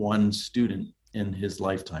teaching to one student in his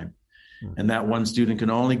lifetime. And that one student can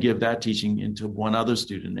only give that teaching into one other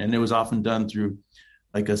student. And it was often done through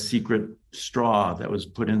like a secret straw that was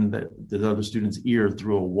put in the other student's ear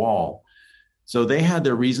through a wall. So they had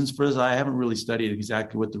their reasons for this. I haven't really studied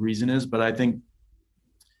exactly what the reason is, but I think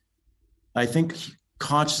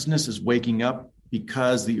consciousness is waking up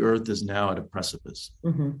because the earth is now at a precipice.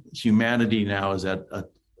 Mm-hmm. Humanity now is the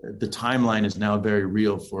timeline is now very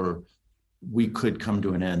real for we could come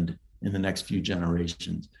to an end in the next few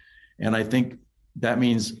generations. And I think that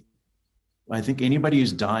means, anybody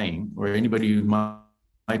who's dying or anybody who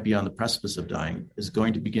might be on the precipice of dying is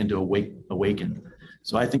going to begin to awaken.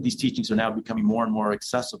 So I think these teachings are now becoming more and more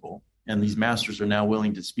accessible, and these masters are now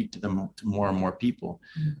willing to speak to them, to more and more people,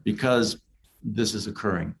 because this is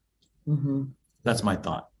occurring. Mm-hmm. That's my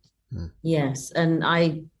thought. Yes, and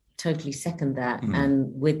I totally second that. Mm-hmm.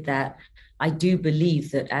 And with that, I do believe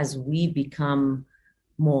that as we become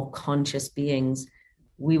more conscious beings,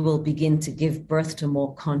 we will begin to give birth to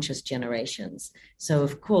more conscious generations. So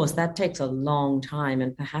of course, that takes a long time,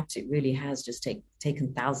 and perhaps it really has just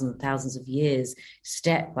taken thousands and thousands of years,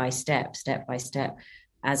 step by step.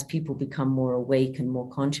 As people become more awake and more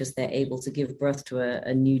conscious, they're able to give birth to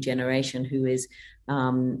a new generation who is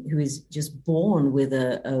just born with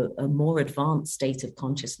a more advanced state of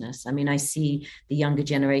consciousness. I mean, I see the younger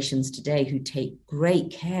generations today who take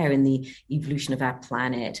great care in the evolution of our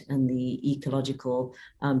planet and the ecological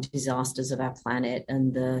disasters of our planet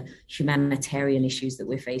and the humanitarian issues that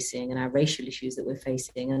we're facing and our racial issues that we're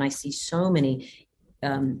facing. And I see so many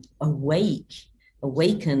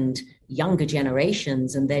awakened younger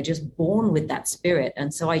generations, and they're just born with that spirit.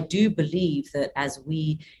 And so I do believe that as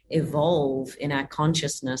we evolve in our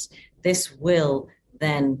consciousness, this will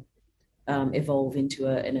then evolve into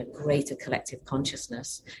a greater collective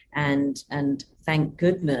consciousness. And thank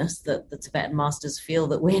goodness that the Tibetan masters feel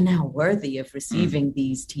that we're now worthy of receiving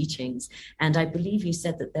these teachings. And I believe you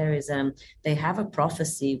said that there is they have a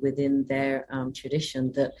prophecy within their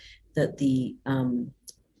tradition that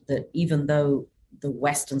even though the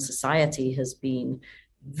Western society has been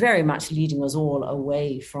very much leading us all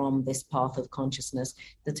away from this path of consciousness,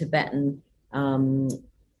 the Tibetan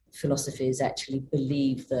philosophers actually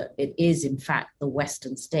believe that it is in fact the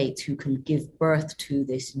Western states who can give birth to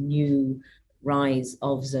this new rise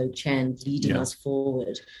of Dzogchen leading us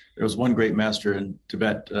forward. There was one great master in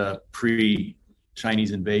Tibet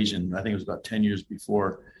pre-Chinese invasion, I think it was about 10 years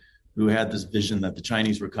before, who had this vision that the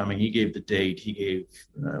Chinese were coming. He gave the date. He gave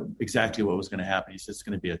exactly what was going to happen. He says it's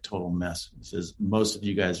going to be a total mess. He says most of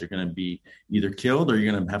you guys are going to be either killed or you're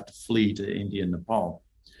going to have to flee to India and Nepal.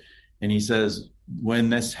 And he says when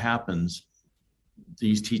this happens,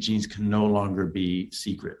 these teachings can no longer be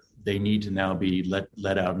secret. They need to now be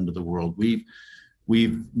let out into the world.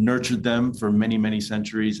 We've nurtured them for many, many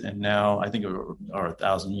centuries, and now I think or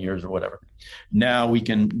 1,000 years or whatever. Now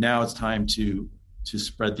it's time to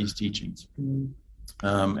spread these teachings.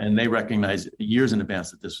 And they recognize years in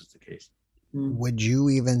advance that this was the case. Would you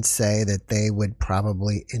even say that they would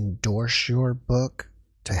probably endorse your book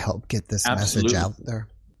to help get this Absolutely. message out there?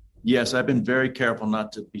 Yes, I've been very careful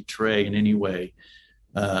not to betray in any way.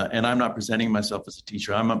 And I'm not presenting myself as a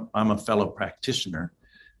teacher. I'm a fellow practitioner.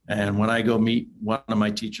 And when I go meet one of my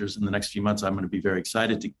teachers in the next few months, I'm going to be very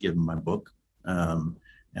excited to give him my book. And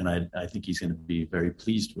I think he's going to be very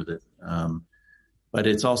pleased with it. But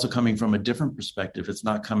it's also coming from a different perspective. It's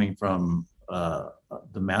not coming from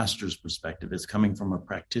the master's perspective. It's coming from a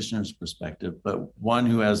practitioner's perspective, but one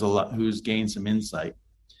who has who's gained some insight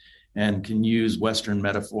and can use Western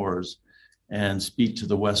metaphors and speak to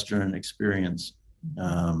the Western experience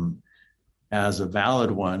as a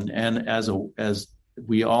valid one, and as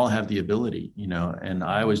we all have the ability, and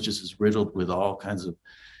I was just as riddled with all kinds of,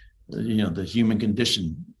 the human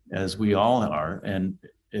condition as we all are. And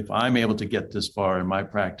if I'm able to get this far in my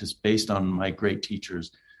practice based on my great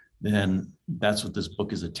teachers, then that's what this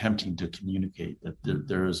book is attempting to communicate, that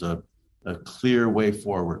there is a clear way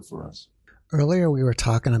forward for us. Earlier, we were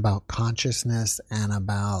talking about consciousness and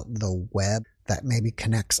about the web that maybe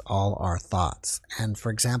connects all our thoughts. And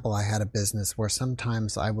for example, I had a business where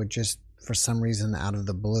sometimes I would just, for some reason, out of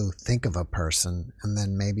the blue, think of a person, and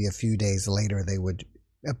then maybe a few days later, they would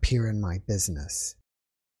appear in my business.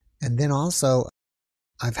 And then also,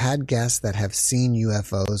 I've had guests that have seen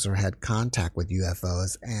UFOs or had contact with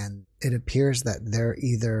UFOs, and it appears that they're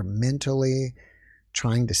either mentally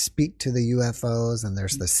trying to speak to the UFOs, and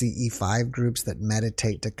there's the CE5 groups that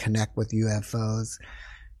meditate to connect with UFOs.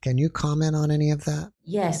 Can you comment on any of that?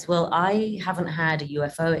 Yes, well, I haven't had a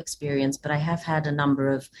UFO experience, but I have had a number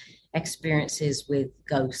of experiences with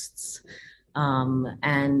ghosts.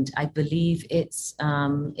 And I believe it's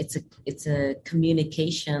a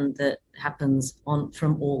communication that happens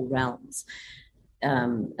from all realms.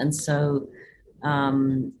 And so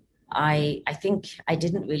I think I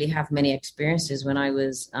didn't really have many experiences when I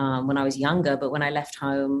was younger, but when I left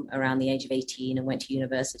home around the age of 18 and went to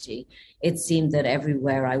university, it seemed that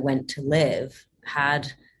everywhere I went to live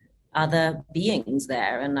had other beings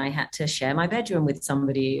there, and I had to share my bedroom with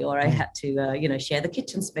somebody, or I had to share the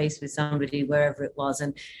kitchen space with somebody, wherever it was.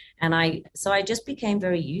 And I just became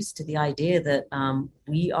very used to the idea that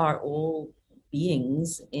we are all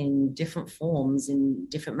beings in different forms, in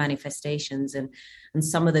different manifestations, and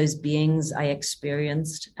some of those beings I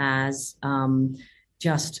experienced as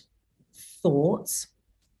just thoughts,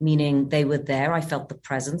 meaning they were there. I felt the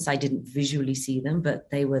presence. I didn't visually see them, but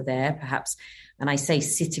they were there, perhaps. And I say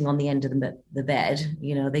sitting on the end of the bed,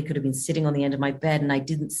 they could have been sitting on the end of my bed, and I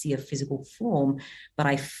didn't see a physical form, but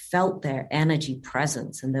I felt their energy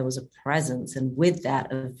presence, and there was a presence. And with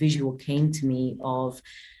that, a visual came to me of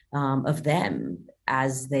them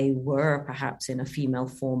as they were perhaps in a female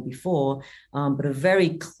form before, but a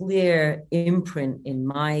very clear imprint in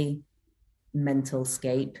my mental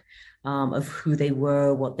scape of who they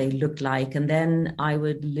were, what they looked like. And then I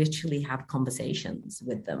would literally have conversations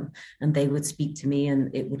with them, and they would speak to me, and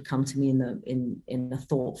it would come to me in the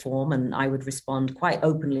thought form, and I would respond quite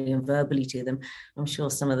openly and verbally to them. I'm sure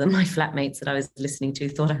some of them, my flatmates that I was listening to,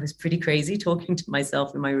 thought I was pretty crazy talking to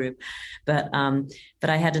myself in my room. But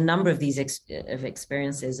I had a number of these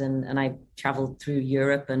experiences, and I traveled through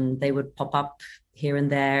Europe, and they would pop up here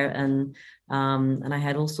and there, and I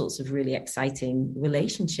had all sorts of really exciting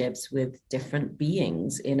relationships with different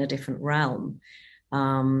beings in a different realm.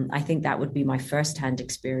 I think that would be my firsthand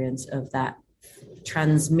experience of that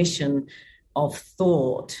transmission of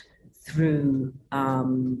thought through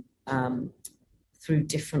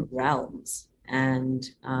different realms, and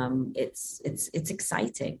it's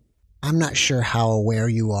exciting. I'm not sure how aware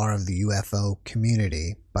you are of the UFO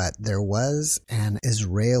community, but there was an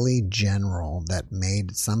Israeli general that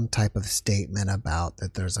made some type of statement about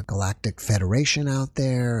that there's a galactic federation out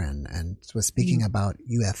there and was speaking about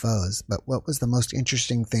UFOs. But what was the most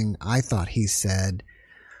interesting thing I thought he said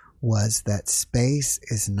was that space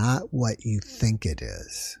is not what you think it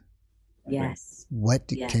is. Yes.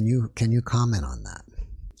 Can you comment on that?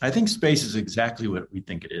 I think space is exactly what we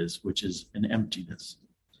think it is, which is an emptiness.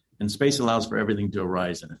 And space allows for everything to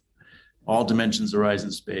arise in it. All dimensions arise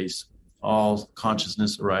in space. All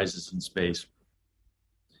consciousness arises in space.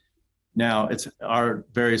 Now, it's our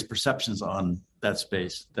various perceptions on that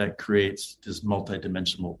space that creates this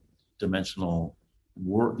dimensional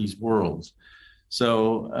these worlds.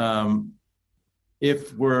 So,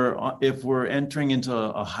 if we're entering into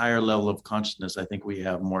a higher level of consciousness, I think we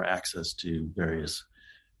have more access to various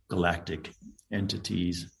galactic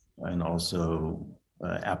entities and also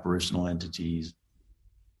apparitional entities.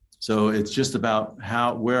 So it's just about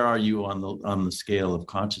where are you on the scale of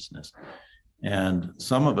consciousness? And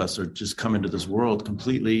some of us are just come into this world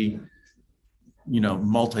completely,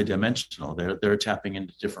 multidimensional. They're tapping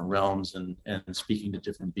into different realms and speaking to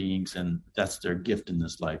different beings, and that's their gift in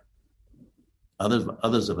this life.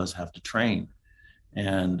 Others of us have to train,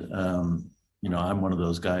 and I'm one of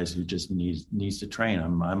those guys who just needs to train.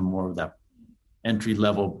 I'm more of that entry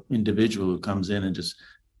level individual who comes in and just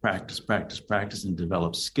practice and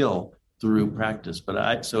develop skill through practice. But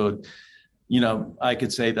I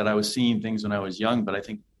could say that I was seeing things when I was young, but I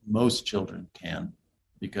think most children can,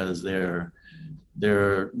 because they're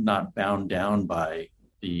not bound down by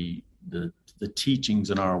the teachings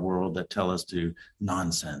in our world that tell us to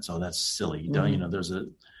nonsense. Oh, that's silly.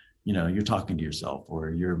 You're talking to yourself, or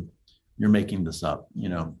you're making this up,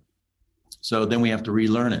 So then we have to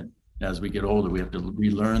relearn it. As we get older, we have to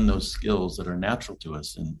relearn those skills that are natural to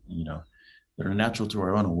us and, that are natural to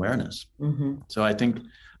our own awareness. Mm-hmm. So I think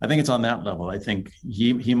it's on that level. I think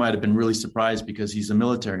he might've been really surprised because he's a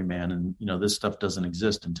military man and, this stuff doesn't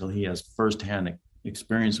exist until he has firsthand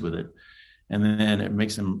experience with it. And then it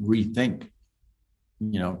makes him rethink,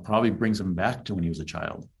 probably brings him back to when he was a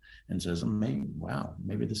child and says,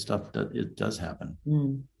 maybe this stuff, it does happen.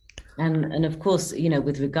 Mm. And of course,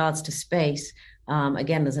 with regards to space,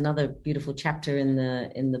 again, there's another beautiful chapter in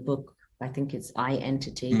the book. I think it's I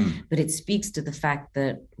Entity, but it speaks to the fact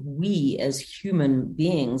that we as human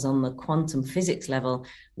beings on the quantum physics level,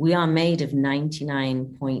 we are made of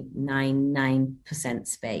 99.99%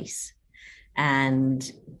 space.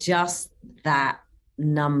 And just that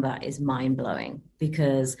number is mind-blowing,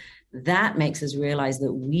 because that makes us realize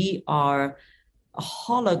that we are a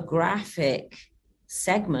holographic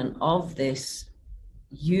segment of this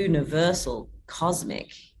universal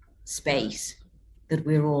cosmic space that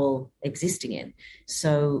we're all existing in.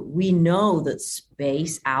 So we know that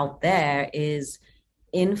space out there is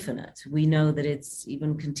infinite. We know that it's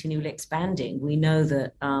even continually expanding. We know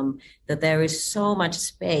that that there is so much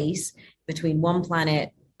space between one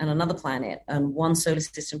planet and another planet, and one solar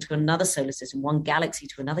system to another solar system, one galaxy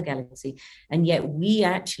to another galaxy. And yet we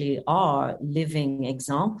actually are living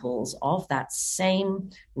examples of that same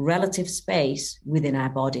relative space within our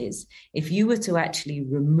bodies. If you were to actually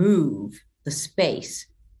remove the space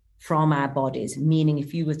from our bodies, meaning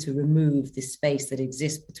if you were to remove the space that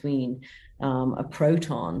exists between a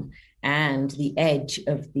proton and the edge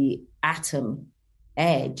of the atom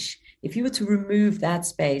edge, if you were to remove that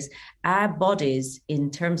space, our bodies in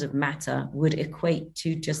terms of matter would equate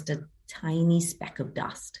to just a tiny speck of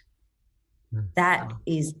dust. That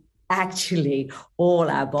is actually all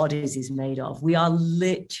our bodies is made of. We are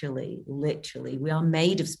literally, we are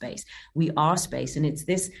made of space. We are space. And it's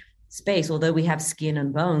this space, although we have skin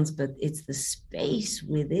and bones, but it's the space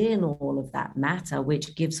within all of that matter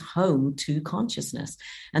which gives home to consciousness.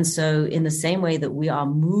 And so in the same way that we are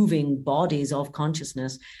moving bodies of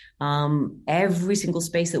consciousness, every single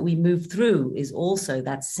space that we move through is also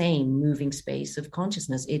that same moving space of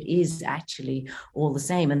consciousness. It is actually all the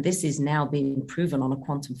same. And this is now being proven on a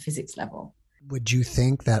quantum physics level. Would you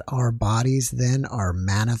think that our bodies then are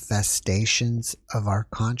manifestations of our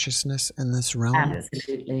consciousness in this realm?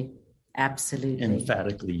 Absolutely.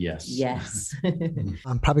 Emphatically, yes. Yes.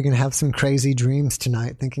 I'm probably going to have some crazy dreams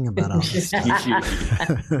tonight thinking about all this stuff.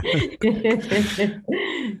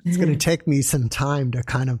 It's going to take me some time to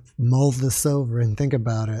kind of mull this over and think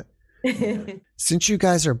about it. Since you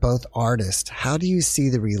guys are both artists, how do you see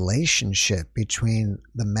the relationship between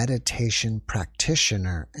the meditation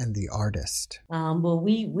practitioner and the artist? Well,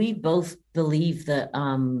 we both believe that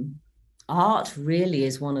art really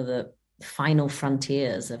is one of the final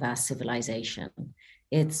frontiers of our civilization.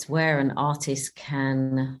 It's where an artist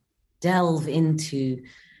can delve into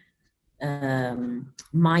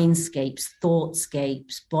mindscapes,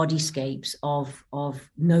 thoughtscapes, bodyscapes of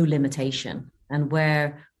no limitation, and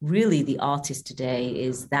where really the artist today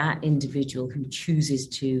is that individual who chooses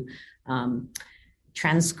to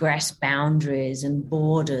transgress boundaries and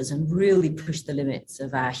borders and really push the limits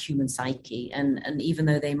of our human psyche. And even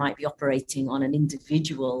though they might be operating on an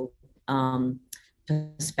individual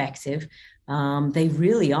perspective, they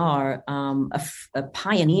really are a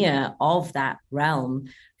pioneer of that realm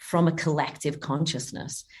from a collective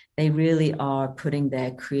consciousness. They really are putting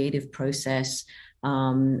their creative process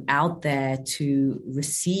out there to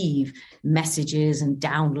receive messages and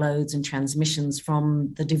downloads and transmissions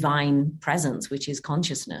from the divine presence, which is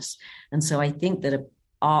consciousness. And so I think that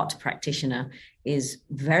art practitioner is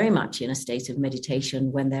very much in a state of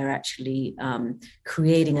meditation when they're actually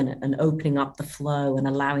creating and opening up the flow and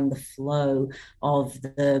allowing the flow of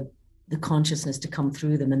the consciousness to come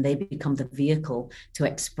through them, and they become the vehicle to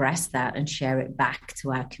express that and share it back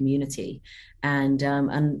to our community. And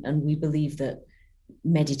we believe that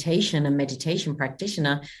meditation and meditation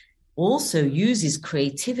practitioner also uses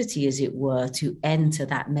creativity, as it were, to enter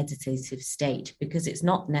that meditative state, because it's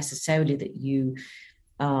not necessarily that you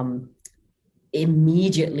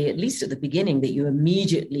immediately, at least at the beginning, that you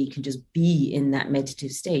immediately can just be in that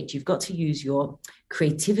meditative state. You've got to use your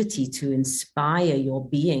creativity to inspire your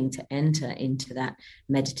being to enter into that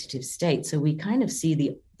meditative state. So we kind of see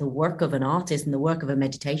the work of an artist and the work of a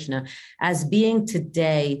meditationer as being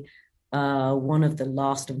today one of the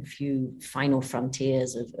last and few final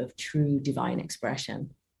frontiers of true divine expression.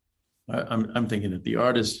 I'm thinking that the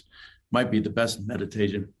artist might be the best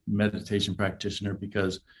meditation practitioner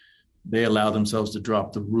because they allow themselves to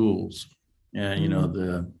drop the rules and, you know,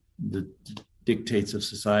 the dictates of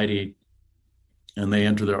society, and they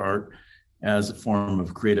enter their art as a form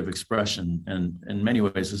of creative expression. And in many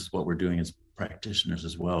ways, this is what we're doing as practitioners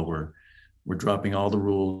as well. We're dropping all the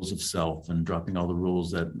rules of self and dropping all the rules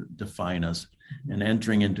that define us and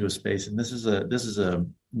entering into a space. And this is a,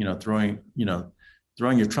 you know, throwing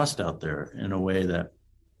your trust out there in a way that,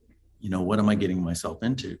 you know, what am I getting myself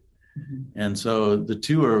into? Mm-hmm. And so the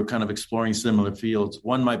two are kind of exploring similar fields.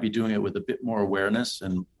 One might be doing it with a bit more awareness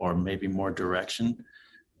or maybe more direction,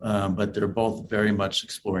 but they're both very much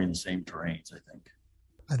exploring the same terrains, I think.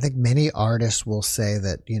 I think many artists will say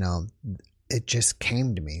that, you know, it just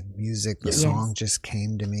came to me. Music, the song just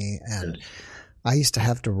came to me. And I used to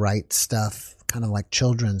have to write stuff kind of like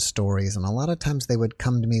children's stories. And a lot of times they would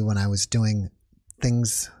come to me when I was doing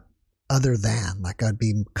things other than, like I'd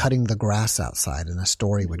be cutting the grass outside and a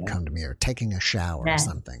story would come to me, or taking a shower or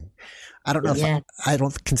something. I don't know if I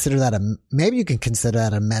don't consider that maybe you can consider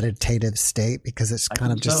that a meditative state, because it's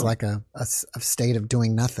kind of just like a state of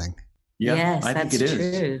doing nothing. Yeah, yes, I think it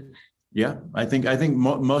is. True. Yeah, I think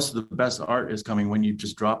most of the best art is coming when you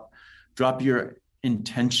just drop your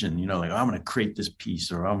intention. You know, like, I'm going to create this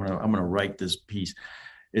piece, or I'm going to write this piece.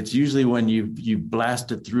 It's usually when you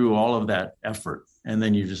blast it through all of that effort, and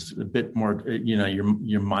then you're just a bit more, you know,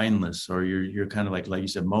 you're mindless, or you're kind of like you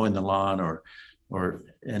said, mowing the lawn,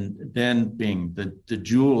 and then the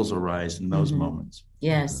jewels arise in those moments.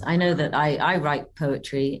 Yes, I know that I write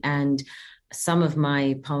poetry, and many of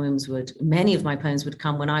my poems would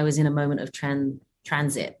come when I was in a moment of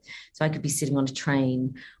transit. So I could be sitting on a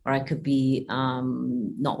train, or I could be,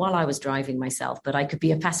 not while I was driving myself, but I could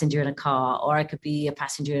be a passenger in a car, or I could be a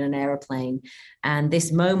passenger in an airplane. And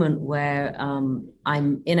this moment where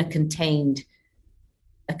I'm in a contained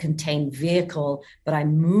vehicle, but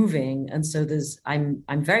I'm moving. And so I'm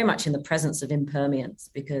very much in the presence of impermanence,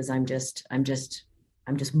 because I'm just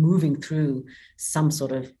moving through some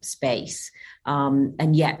sort of space,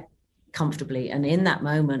 and yet comfortably. And in that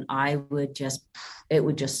moment, it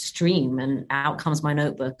would just stream, and out comes my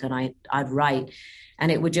notebook, and I'd write,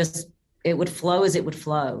 and it would flow as it would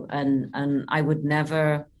flow. And I would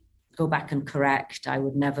never go back and correct. I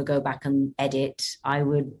would never go back and edit. I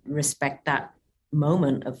would respect that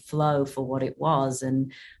moment of flow for what it was.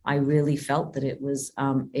 And I really felt that it was,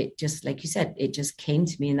 it just, like you said, it just came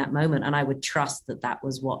to me in that moment, and I would trust that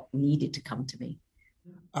was what needed to come to me.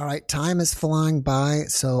 All right, time is flying by,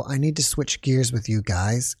 so I need to switch gears with you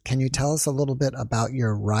guys. Can you tell us a little bit about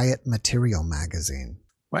your Riot Material magazine?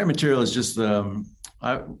 Riot Material is just,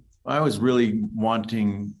 I was really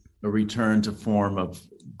wanting a return to form of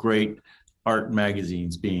great art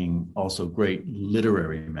magazines being also great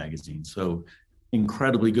literary magazines. So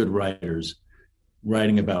incredibly good writers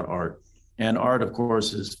writing about art. And art, of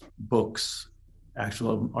course, is books,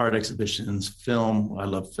 actual art exhibitions, film. I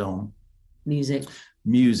love film. Music.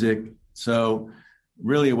 So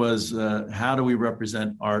really it was, how do we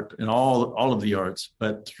represent art in all of the arts,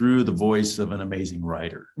 but through the voice of an amazing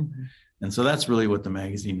writer? Mm-hmm. And so that's really what the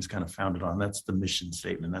magazine is kind of founded on. That's the mission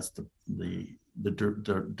statement. That's the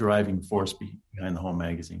driving force behind the whole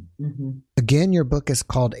magazine. Mm-hmm. Again, your book is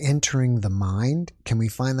called Entering the Mind. Can we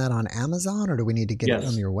find that on Amazon, or do we need to get it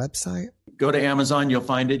on your website? Go to Amazon, you'll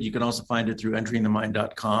find it. You can also find it through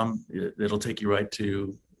enteringthemind.com. It'll take you right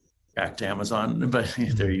back to Amazon, but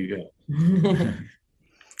there you go.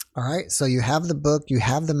 All right. So you have the book, you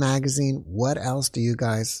have the magazine. What else do you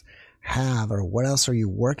guys have, or what else are you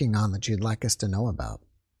working on that you'd like us to know about?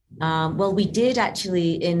 Well, we did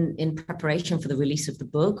actually, in preparation for the release of the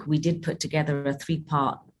book, we did put together a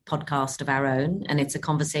 3-part podcast of our own, and it's a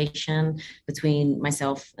conversation between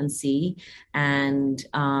myself and C. And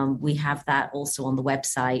we have that also on the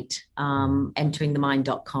website,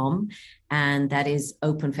 enteringthemind.com. And that is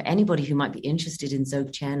open for anybody who might be interested in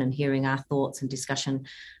Dzogchen and hearing our thoughts and discussion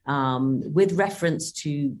with reference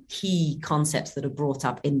to key concepts that are brought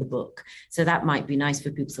up in the book. So that might be nice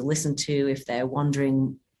for people to listen to if they're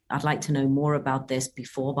wondering, I'd like to know more about this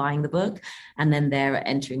before buying the book. And then there at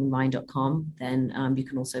enteringthemind.com, then you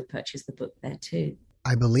can also purchase the book there too.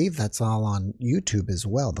 I believe that's all on YouTube as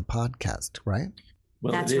well, the podcast, right?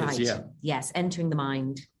 Well, that's it is, right. yeah. Yes, Entering the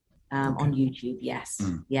Mind on YouTube. Yes,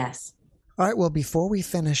 yes. All right, well, before we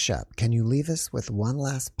finish up, can you leave us with one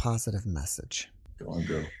last positive message? Go on,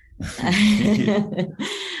 girl.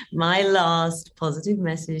 My last positive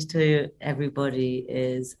message to everybody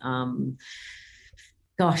is,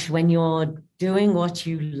 gosh, when you're doing what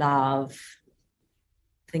you love,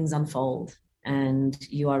 things unfold and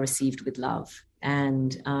you are received with love.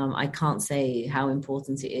 And I can't say how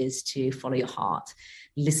important it is to follow your heart,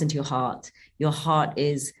 listen to your heart. Your heart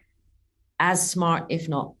is as smart, if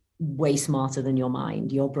not way smarter than your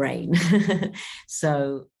mind, your brain.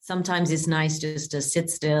 So sometimes it's nice just to sit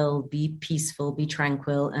still, be peaceful, be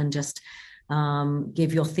tranquil, and just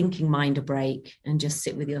give your thinking mind a break and just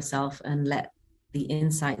sit with yourself and let the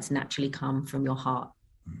insights naturally come from your heart.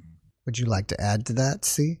 Would you like to add to that,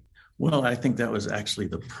 C? Well, I think that was actually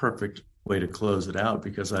the perfect way to close it out,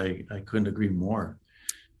 because I couldn't agree more.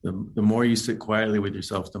 The more you sit quietly with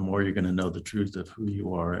yourself, the more you're going to know the truth of who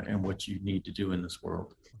you are and what you need to do in this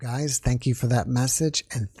world. Guys, thank you for that message.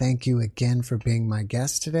 And thank you again for being my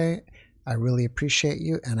guest today. I really appreciate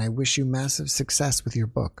you. And I wish you massive success with your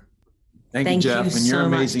book. Thank you, Jeff. And you're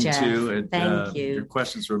amazing much, too. And, thank you. Your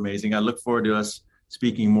questions were amazing. I look forward to us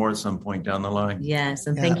speaking more at some point down the line. Yes.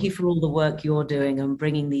 And thank you for all the work you're doing and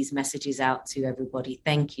bringing these messages out to everybody.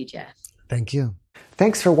 Thank you, Jeff. Thank you.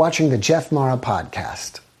 Thanks for watching the Jeff Mara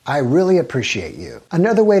podcast. I really appreciate you.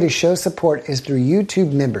 Another way to show support is through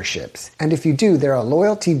YouTube memberships. And if you do, there are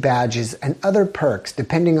loyalty badges and other perks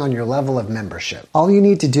depending on your level of membership. All you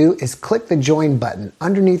need to do is click the join button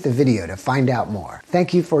underneath the video to find out more.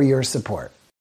 Thank you for your support.